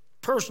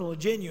personal,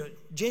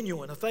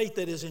 genuine, a faith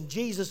that is in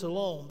Jesus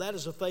alone. That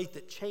is a faith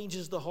that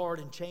changes the heart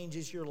and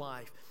changes your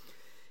life.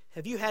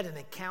 Have you had an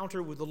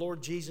encounter with the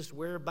Lord Jesus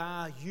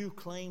whereby you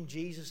claim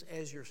Jesus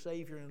as your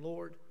Savior and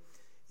Lord?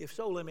 If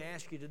so, let me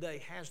ask you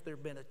today, has there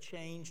been a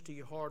change to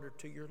your heart or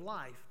to your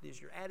life? Is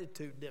your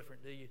attitude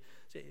different?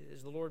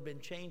 Has the Lord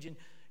been changing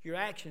your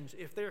actions?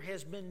 If there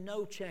has been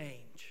no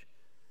change,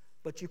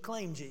 but you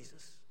claim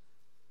Jesus,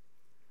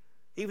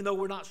 even though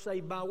we're not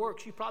saved by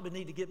works, you probably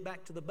need to get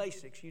back to the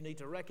basics. You need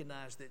to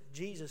recognize that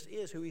Jesus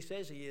is who he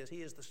says he is.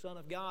 He is the Son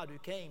of God who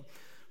came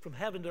from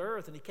heaven to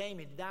earth, and he came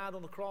and died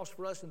on the cross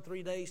for us. In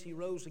 3 days he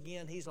rose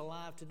again. He's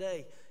alive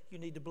today. You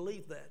need to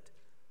believe that.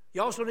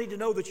 You also need to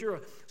know that you're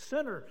a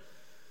sinner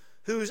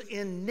who's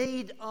in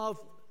need of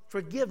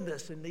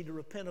forgiveness and need to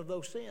repent of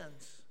those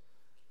sins.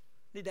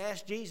 You need to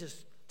ask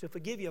Jesus to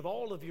forgive you of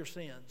all of your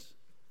sins.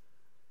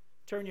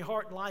 Turn your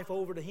heart and life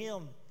over to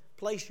him.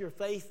 Place your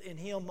faith in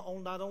him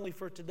not only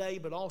for today,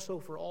 but also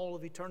for all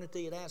of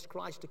eternity, and ask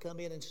Christ to come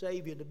in and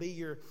save you, to be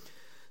your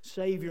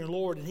Savior and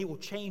Lord, and he will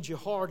change your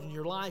heart and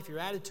your life, your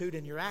attitude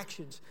and your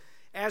actions.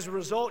 As a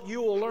result,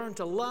 you will learn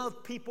to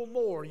love people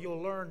more.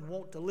 You'll learn to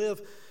want to live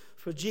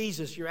for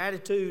Jesus. Your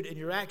attitude and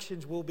your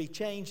actions will be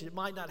changed. It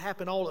might not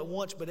happen all at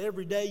once, but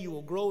every day you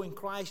will grow in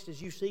Christ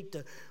as you seek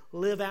to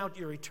live out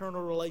your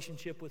eternal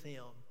relationship with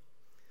him.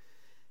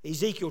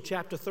 Ezekiel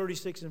chapter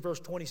 36 and verse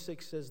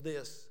 26 says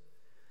this,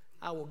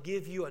 I will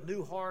give you a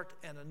new heart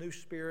and a new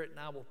spirit, and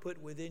I will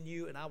put within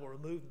you, and I will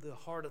remove the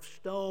heart of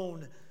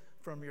stone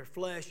from your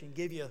flesh and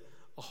give you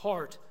a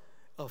heart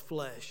of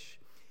flesh.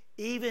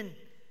 Even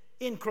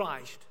in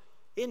Christ,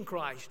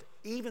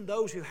 even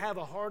those who have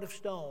a heart of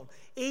stone,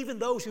 even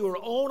those who are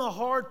on a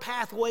hard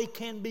pathway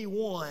can be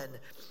won.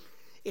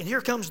 And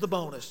here comes the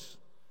bonus.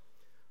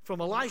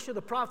 From Elisha,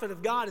 the prophet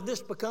of God, and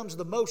this becomes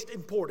the most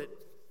important.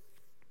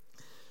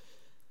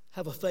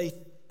 Have a faith,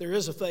 there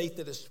is a faith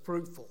that is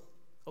fruitful.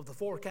 Of the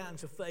four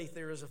kinds of faith,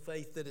 there is a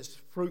faith that is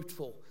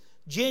fruitful.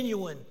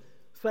 Genuine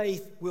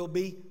faith will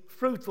be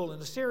fruitful.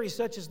 In a series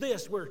such as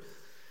this, where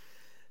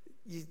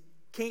you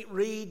can't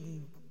read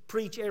and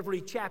preach every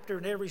chapter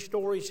and every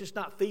story, it's just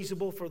not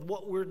feasible for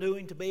what we're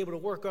doing to be able to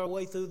work our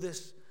way through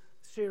this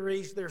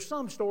series. There are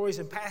some stories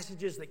and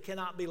passages that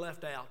cannot be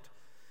left out.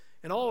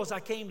 And all as I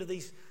came to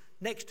these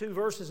next two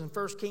verses in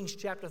 1 Kings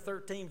chapter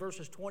 13,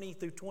 verses 20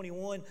 through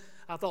 21,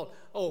 I thought,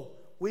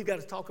 we've got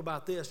to talk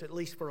about this at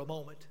least for a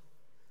moment.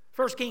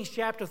 1 Kings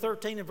chapter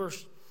 13 and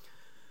verse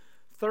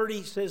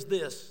 30 says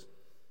this.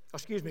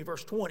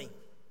 Verse 20.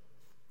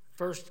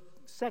 2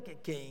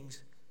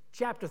 Kings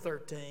chapter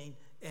 13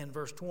 and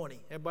verse 20.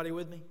 Everybody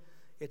with me?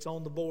 It's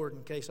on the board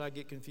in case I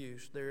get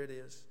confused. There it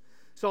is.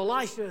 So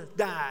Elisha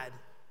died,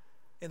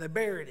 and they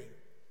buried him.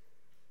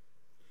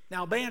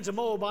 Now, bands of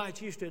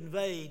Moabites used to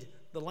invade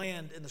the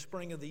land in the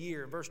spring of the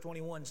year. Verse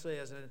 21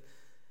 says, and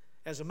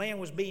as a man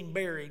was being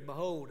buried,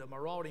 behold, a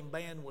marauding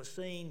band was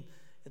seen,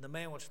 and the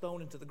man was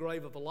thrown into the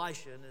grave of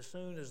Elisha. And as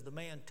soon as the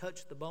man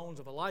touched the bones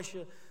of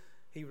Elisha,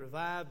 he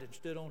revived and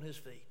stood on his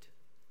feet.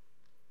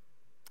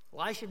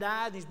 Elisha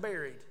died and he's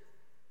buried.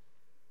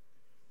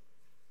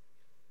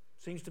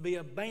 Seems to be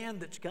a band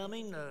that's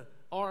coming, an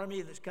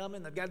army that's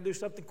coming. They've got to do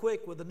something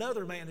quick with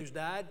another man who's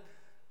died.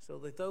 So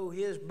they throw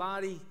his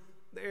body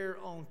there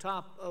on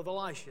top of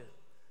Elisha.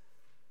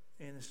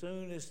 And as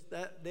soon as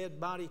that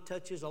dead body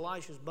touches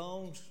Elisha's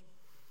bones,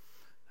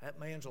 that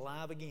man's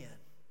alive again,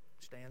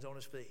 stands on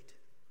his feet.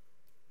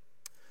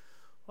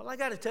 Well, I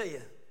got to tell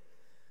you,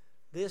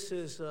 this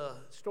is a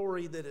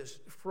story that is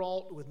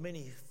fraught with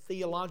many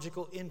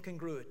theological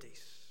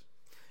incongruities.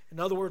 In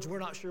other words, we're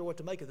not sure what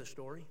to make of this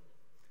story.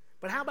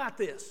 But how about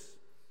this?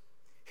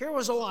 Here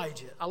was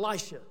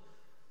Elisha,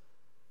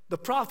 the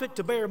prophet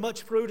to bear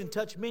much fruit and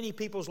touch many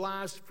people's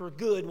lives for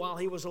good while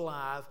he was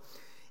alive.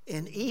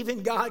 And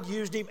even God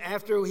used him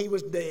after he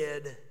was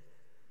dead.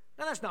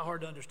 Now, that's not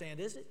hard to understand,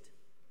 is it?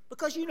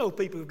 Because you know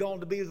people who've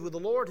gone to be with the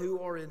Lord who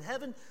are in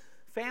heaven,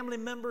 family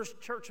members,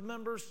 church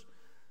members,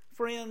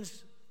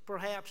 friends,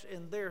 perhaps,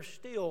 and they're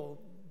still,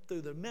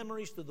 through the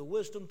memories, through the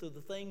wisdom, through the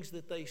things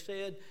that they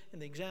said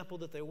and the example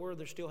that they were,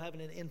 they're still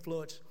having an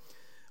influence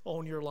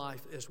on your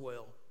life as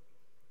well.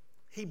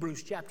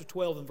 Hebrews chapter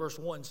 12 and verse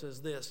 1 says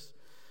this,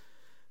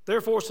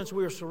 therefore, since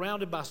we are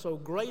surrounded by so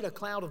great a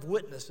cloud of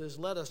witnesses,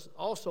 let us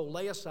also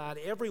lay aside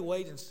every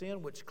weight and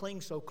sin which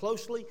clings so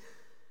closely,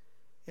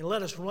 and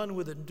let us run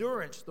with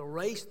endurance the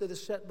race that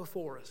is set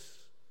before us.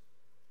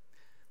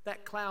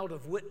 That cloud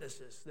of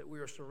witnesses that we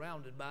are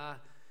surrounded by,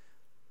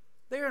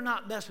 they are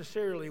not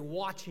necessarily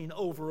watching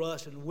over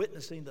us and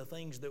witnessing the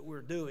things that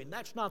we're doing.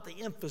 That's not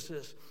the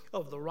emphasis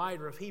of the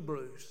writer of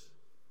Hebrews.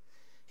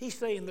 He's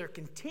saying they're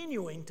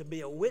continuing to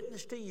be a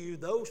witness to you,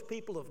 those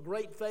people of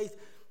great faith,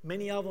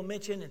 many of them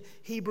mentioned in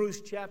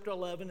Hebrews chapter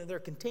 11, and they're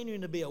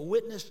continuing to be a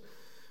witness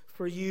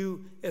for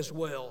you as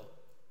well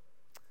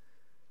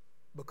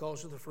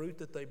because of the fruit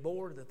that they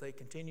bore, that they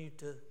continue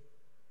to,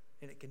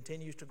 and it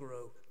continues to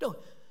grow.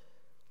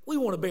 We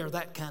want to bear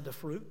that kind of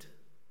fruit.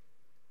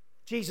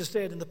 Jesus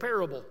said in the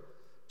parable,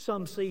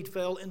 some seed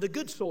fell into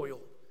good soil,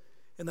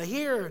 and they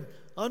hear and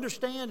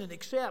understand and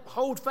accept,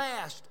 hold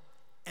fast,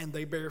 and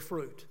they bear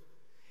fruit.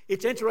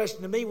 It's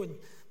interesting to me when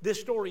this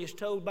story is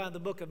told by the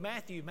book of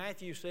Matthew.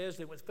 Matthew says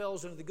that when it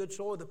falls into the good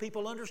soil, the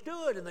people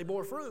understood and they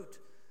bore fruit.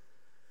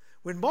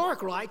 When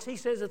Mark writes, he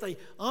says that they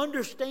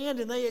understand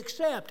and they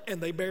accept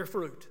and they bear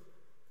fruit.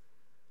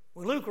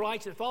 When Luke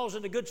writes it falls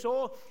into good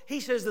soil, he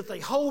says that they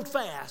hold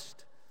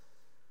fast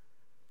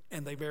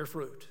and they bear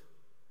fruit.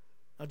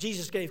 Now,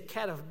 Jesus gave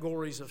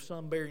categories of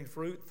some bearing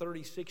fruit,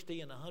 30,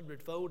 60, and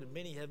 100-fold, and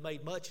many have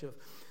made much of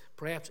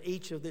perhaps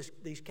each of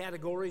these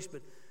categories,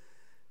 but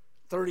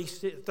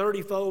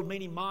 30-fold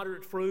meaning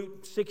moderate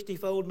fruit,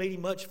 60-fold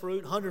meaning much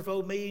fruit,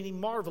 100-fold meaning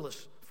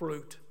marvelous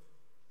fruit.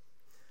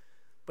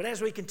 But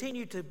as we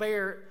continue to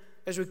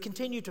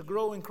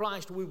grow in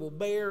Christ, we will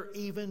bear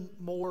even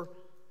more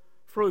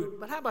fruit.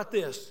 But how about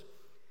this?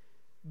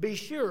 Be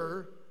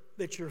sure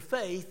that your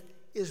faith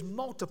is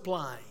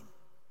multiplying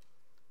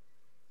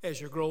as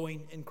you're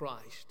growing in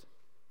Christ.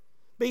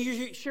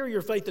 Be sure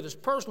your faith that is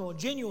personal and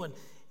genuine,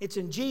 it's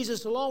in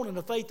Jesus alone, and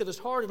a faith that is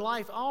hard and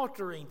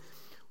life-altering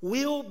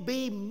will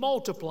be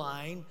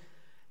multiplying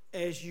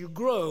as you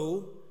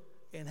grow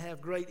and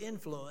have great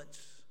influence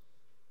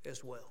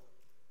as well.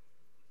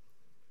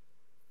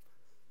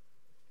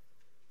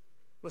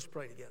 Let's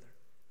pray together.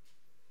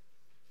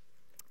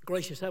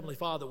 Gracious Heavenly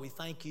Father, we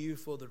thank you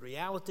for the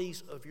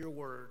realities of your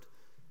word.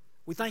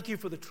 We thank you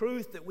for the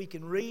truth that we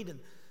can read in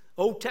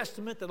Old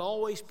Testament that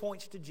always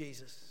points to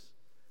Jesus.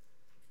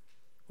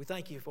 We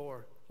thank you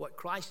for what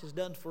Christ has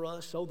done for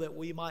us so that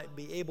we might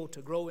be able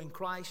to grow in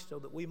Christ, so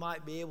that we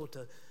might be able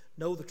to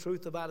know the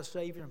truth about a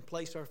Savior and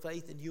place our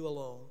faith in you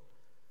alone.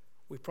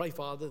 We pray,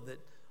 Father,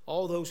 that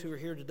all those who are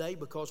here today,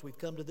 because we've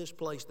come to this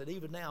place, that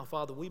even now,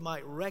 Father, we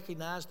might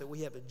recognize that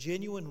we have a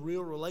genuine,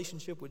 real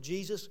relationship with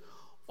Jesus,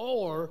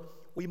 or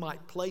we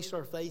might place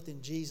our faith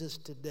in Jesus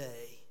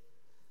today,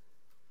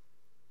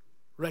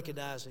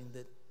 recognizing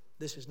that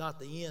this is not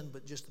the end,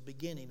 but just the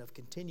beginning of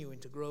continuing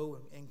to grow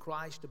in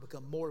Christ, to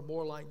become more and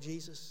more like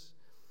Jesus,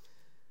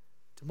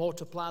 to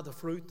multiply the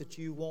fruit that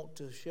you want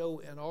to show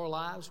in our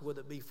lives,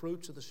 whether it be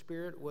fruits of the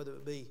Spirit, whether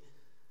it be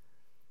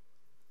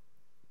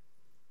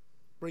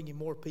bringing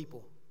more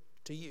people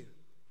to you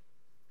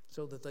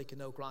so that they can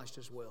know Christ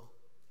as well.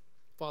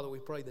 Father, we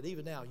pray that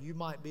even now you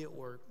might be at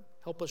work.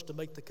 Help us to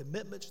make the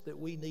commitments that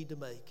we need to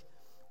make.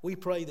 We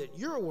pray that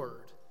your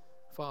word,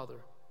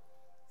 Father,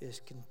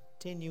 is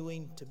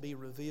continuing to be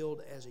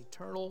revealed as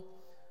eternal,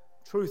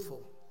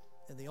 truthful,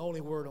 and the only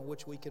word on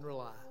which we can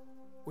rely.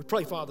 We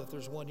pray, Father, if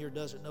there's one here who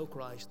doesn't know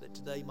Christ, that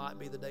today might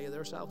be the day of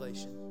their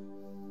salvation.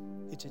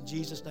 It's in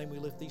Jesus' name we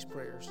lift these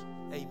prayers.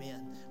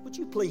 Amen. Would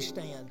you please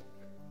stand?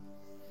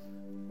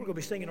 We're going to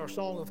be singing our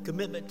song of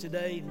commitment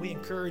today, and we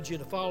encourage you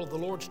to follow the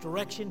Lord's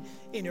direction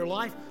in your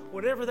life,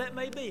 whatever that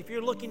may be. If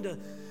you're looking to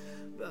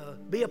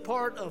be a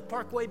part of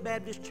Parkway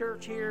Baptist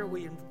Church here,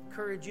 we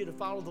encourage you to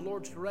follow the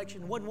Lord's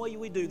direction. One way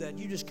we do that,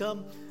 you just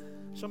come.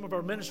 Some of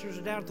our ministers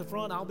are down at the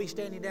front. I'll be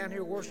standing down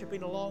here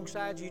worshiping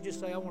alongside you. Just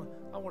say, I want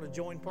to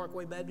join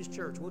Parkway Baptist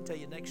Church. We'll tell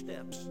you next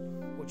steps,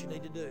 what you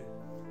need to do.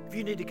 If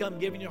you need to come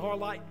giving your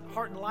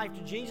heart and life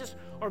to Jesus,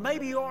 or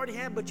maybe you already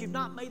have, but you've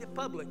not made it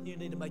public, you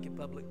need to make it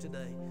public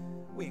today.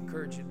 We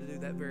encourage you to do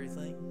that very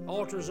thing.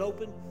 Altar is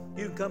open.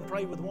 You can come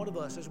pray with one of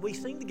us. As we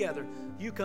sing together, you come.